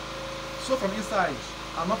 Sew from inside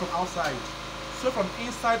and not from outside. Sew from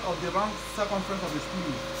inside of the round circumference of the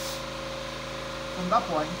sleeve. From that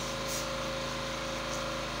point,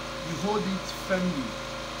 you hold it firmly,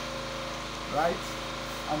 right?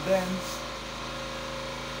 And then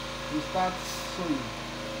you start sewing.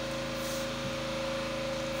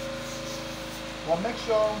 But make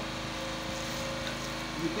sure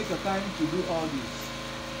you take your time to do all this.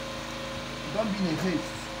 Don't be in a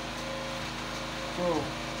haste. So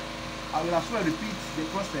I will as well repeat the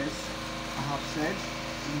process I have said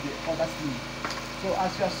in the other sleeve. So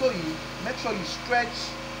as you are sewing, make sure you stretch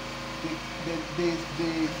the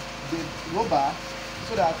rubber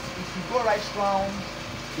so that if you go right round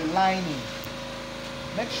the lining,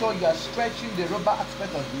 make sure you are stretching the rubber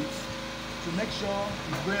aspect of it to make sure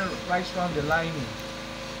it's going right round the lining.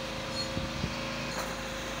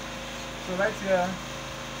 So right here,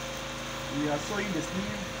 we are sewing the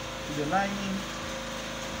sleeve to the lining.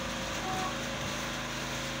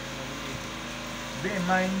 Bear in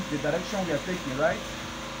mind the direction we are taking, right?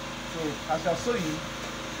 So as you are sewing,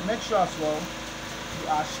 make sure as well you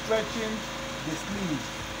are stretching the sleeve.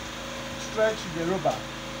 Stretch the rubber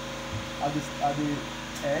at the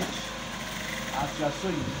edge as you are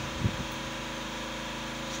sewing.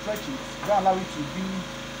 Stretch it. Don't allow it to be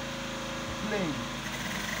plain.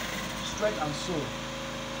 Stretch and sew.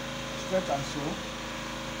 Stretch and sew.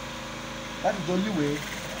 That is the only way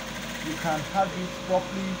you can have it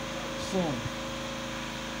properly sewn.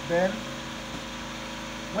 Then,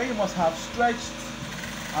 when you must have stretched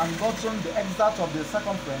and gotten the exact of the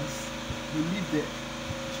circumference, you leave the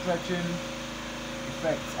stretching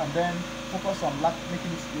effect and then focus on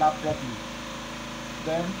making it lap properly.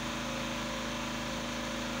 Then,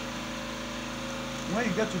 when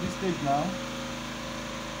you get to this stage now,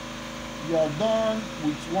 you are done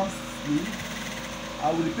with one sleeve.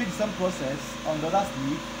 I will repeat the same process on the other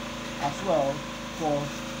sleeve as well for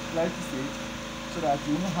clarity's sake, so that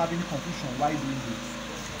you will not have any confusion while doing this.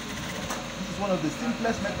 This is one of the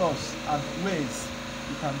simplest methods and ways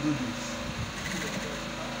you can do this.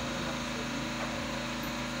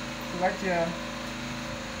 So right here,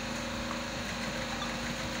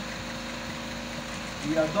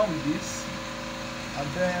 we are done with this, and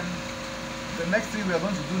then the next thing we are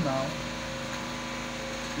going to do now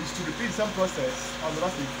is to repeat the same process on the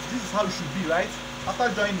last sleeve. This is how it should be, right? After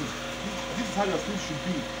joining, this is how your sleeve should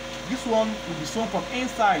be. This one will be sewn from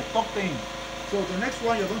inside, tucked in. So the next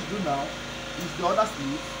one you're going to do now is the other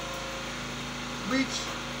sleeve, which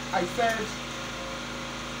I said,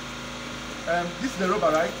 this is the rubber,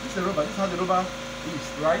 right? This is the rubber. This is how the rubber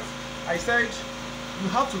is, right? I said you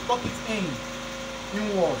have to tuck it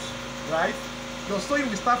inwards, right? Your sewing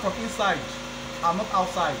will start from inside and not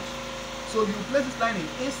outside. So you place this lining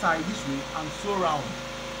inside this way and sew round.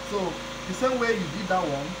 So the same way you did that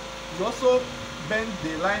one, you also bend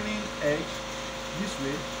the lining edge this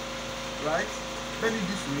way, right? Bend it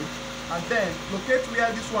this way, and then locate where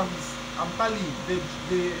this one is. I'm telling you,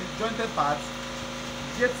 the jointed part,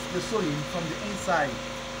 get the sewing from the inside.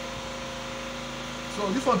 So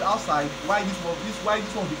this one the outside, why this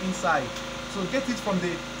one the inside. So get it from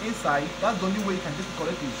the inside. That's the only way you can get it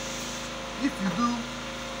correctly. If you do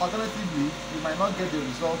alternatively, you might not get the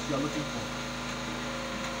results you are looking for.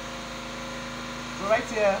 So right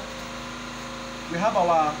here, we have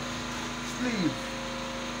our sleeve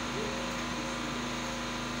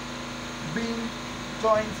being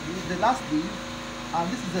joined with the last sleeve, and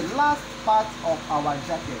this is the last part of our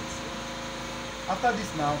jacket. After this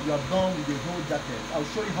now, you are done with the whole jacket. I'll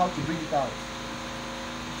show you how to bring it out.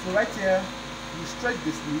 So right here, you stretch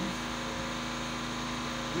the sleeve.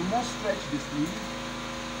 You must stretch the sleeve,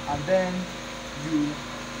 and then you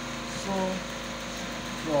sew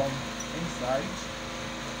from inside.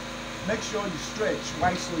 Make sure you stretch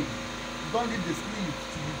while sewing. Don't leave the sleeve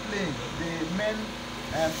to be plain, the main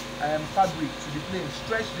fabric to be plain.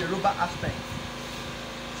 Stretch the rubber aspect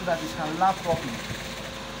so that it can lap properly.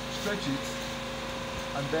 Stretch it,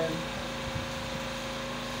 and then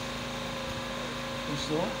you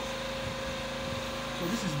sew. So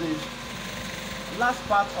this is the last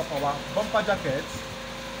part of our bumper jacket,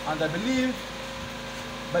 and I believe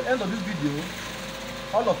by the end of this video,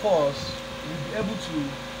 all of us will be able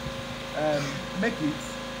to make it,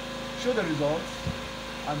 show the results,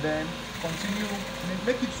 and then continue,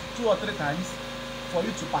 make it 2 or 3 times for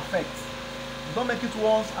you to perfect. Don't make it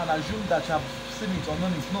once and assume that you have seen it or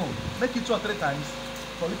known it. No, make it 2 or 3 times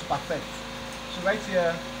for you to perfect. So right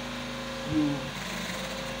here, you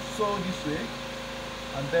sew this way,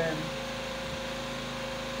 and then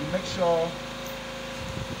you make sure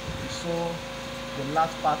you sew the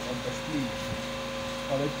last part of the sleeve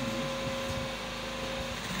correctly.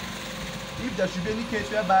 If there should be any case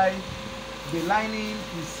whereby the lining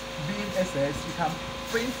is being excess, you can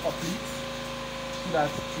print or pleat so that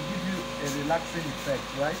to give you a relaxing effect,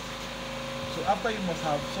 right? So after you must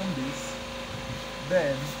have sewn this,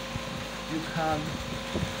 then you can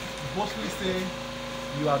boastfully say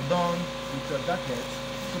you are done with your jacket.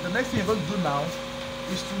 So the next thing you're going to do now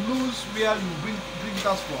is to lose where you bring it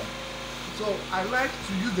out from. So I like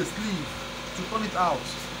to use the sleeve to turn it out.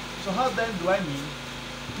 So how then do I mean?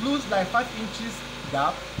 Lose like 5 inches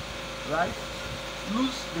gap, right?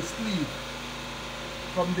 Lose the sleeve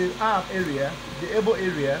from the arm area, the elbow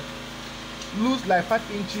area. Lose like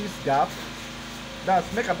 5 inches gap.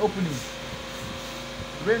 That's make an opening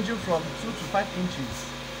ranging from 2 to 5 inches,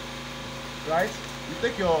 right? You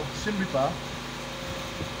take your seam ripper,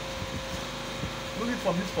 lose it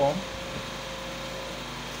from this form,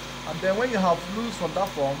 and then when you have loose from that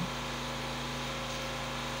form,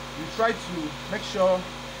 you try to make sure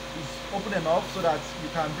it's open enough so that you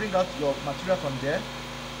can bring out your material from there.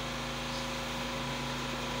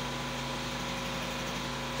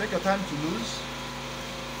 Take your time to lose.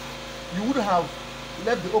 You would have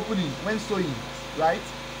left the opening when sewing, right?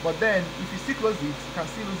 But then if you still close it, you can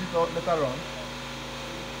still lose it later on.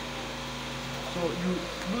 So you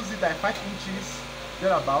lose it like 5 inches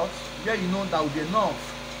thereabouts, where you know that will be enough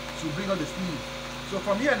to bring out the sleeve. So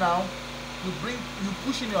from here now, you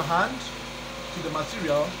push in your hand to the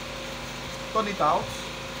material, turn it out.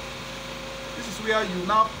 This is where you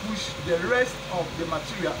now push the rest of the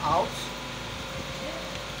material out.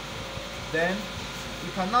 Then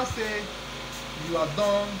you can now say you are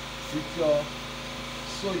done with your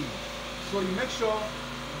sewing. So you make sure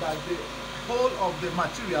that the whole of the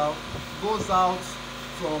material goes out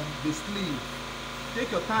from the sleeve. Take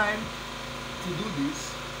your time to do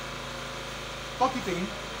this. Tuck it in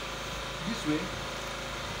this way.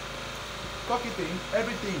 Tuck it in,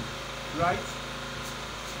 everything, right?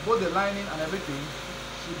 Both the lining and everything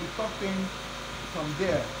should be tucked in from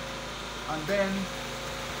there. And then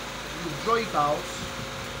you draw it out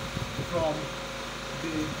from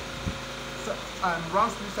the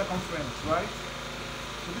round sleeve circumference, right?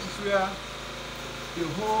 So this is where the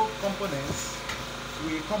whole components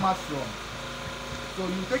will come out from. So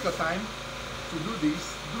you take your time to do this.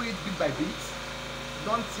 Do it bit by bit.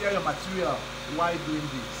 Don't tear your material while doing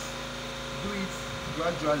this. Do it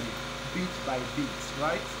gradually, bit by bit,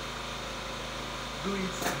 right? Do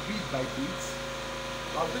it bit by bit.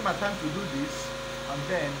 I'll take my time to do this and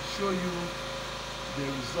then show you the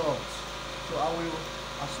results. So I will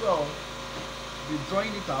as well be drawing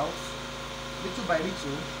it out little by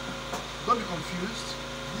little. Don't be confused.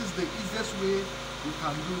 This is the easiest way you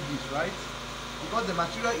can do this, right? Because the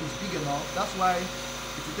material is big enough, that's why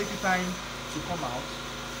it will take you time to come out.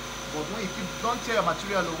 But when you don't tear your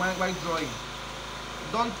material while drawing.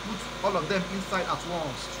 Don't put all of them inside at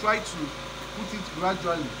once. Try to put it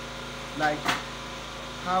gradually, like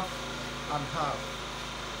half and half.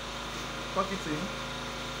 Tuck it in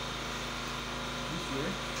this way.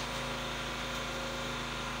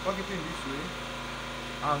 Tuck it in this way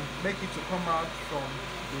and make it to come out from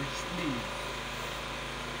the sleeve.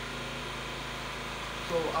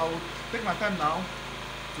 So I will take my time now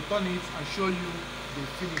to turn it and show you the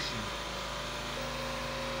finishing.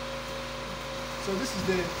 So this is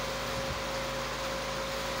the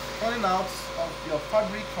turning out of your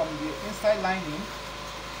fabric from the inside lining.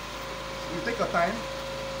 You take your time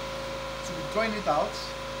to be drawing it out.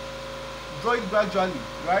 Draw it gradually,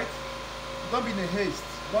 right? Don't be in a haste.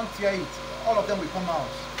 Don't tear it. All of them will come out.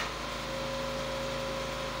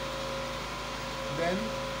 Then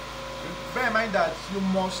bear in mind that you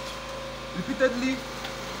must repeatedly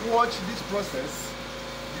watch this process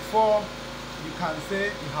before you can say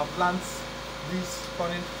you have learnt this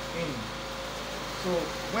turning in. So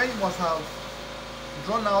when you must have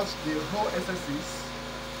drawn out the whole exercise,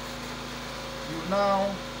 you now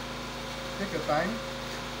take your time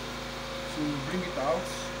to bring it out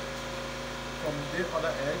from the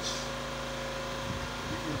other edge.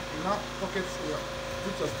 You now put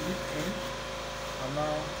your sleeve in and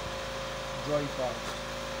now draw it out.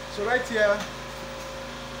 So right here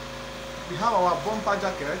we have our bumper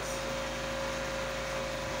jacket,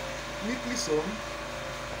 neatly sewn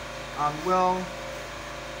and well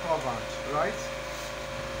covered, right?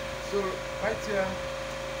 So right here,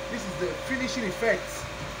 this is the finishing effect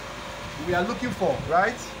we are looking for,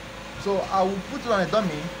 right? So I will put it on a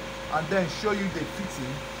dummy and then show you the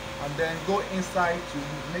fitting and then go inside to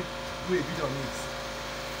do a video on it.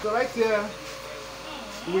 So right here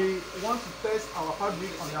we want to test our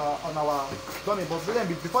fabric on our dummy, but then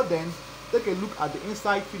before then, take a look at the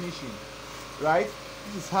inside finishing, right?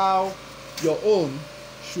 This is how your own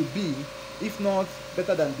should be, if not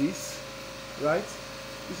better than this, right?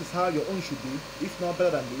 This is how your own should be, if not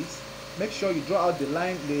better than this. Make sure you draw out the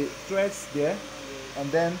line, the threads there, and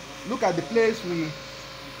then look at the place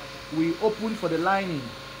we opened for the lining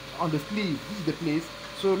on the sleeve. This is the place.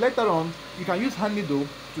 So later on, you can use hand needle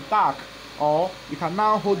to tack, or you can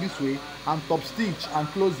now hold this way and top stitch and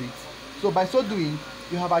close it. So by so doing,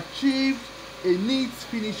 you have achieved a neat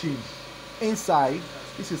finishing inside.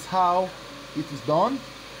 This is how it is done,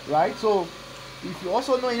 right? So if you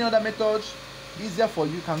also know any other method easier for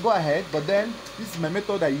you, can go ahead, but then this is my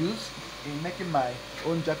method I use in making my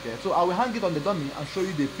own jacket. So I will hang it on the dummy and show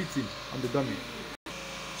you the fitting on the dummy.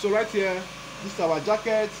 So right here, this is our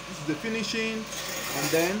jacket, this is the finishing, and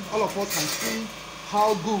then all of us can see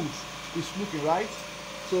how good it's looking, right?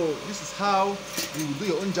 So this is how you will do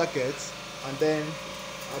your own jacket. And then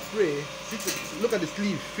I pray, look at the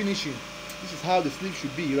sleeve finishing. This is how the sleeve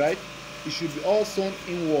should be, right? It should be all sewn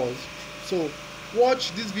inwards. So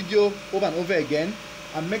watch this video over and over again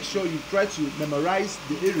and make sure you try to memorize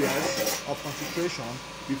the areas of concentration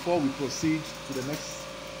before we proceed to the next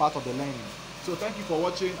part of the learning. So thank you for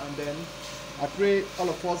watching, and then I pray all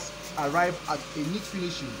of us arrive at a neat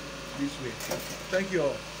finishing this way. Thank you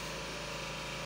all.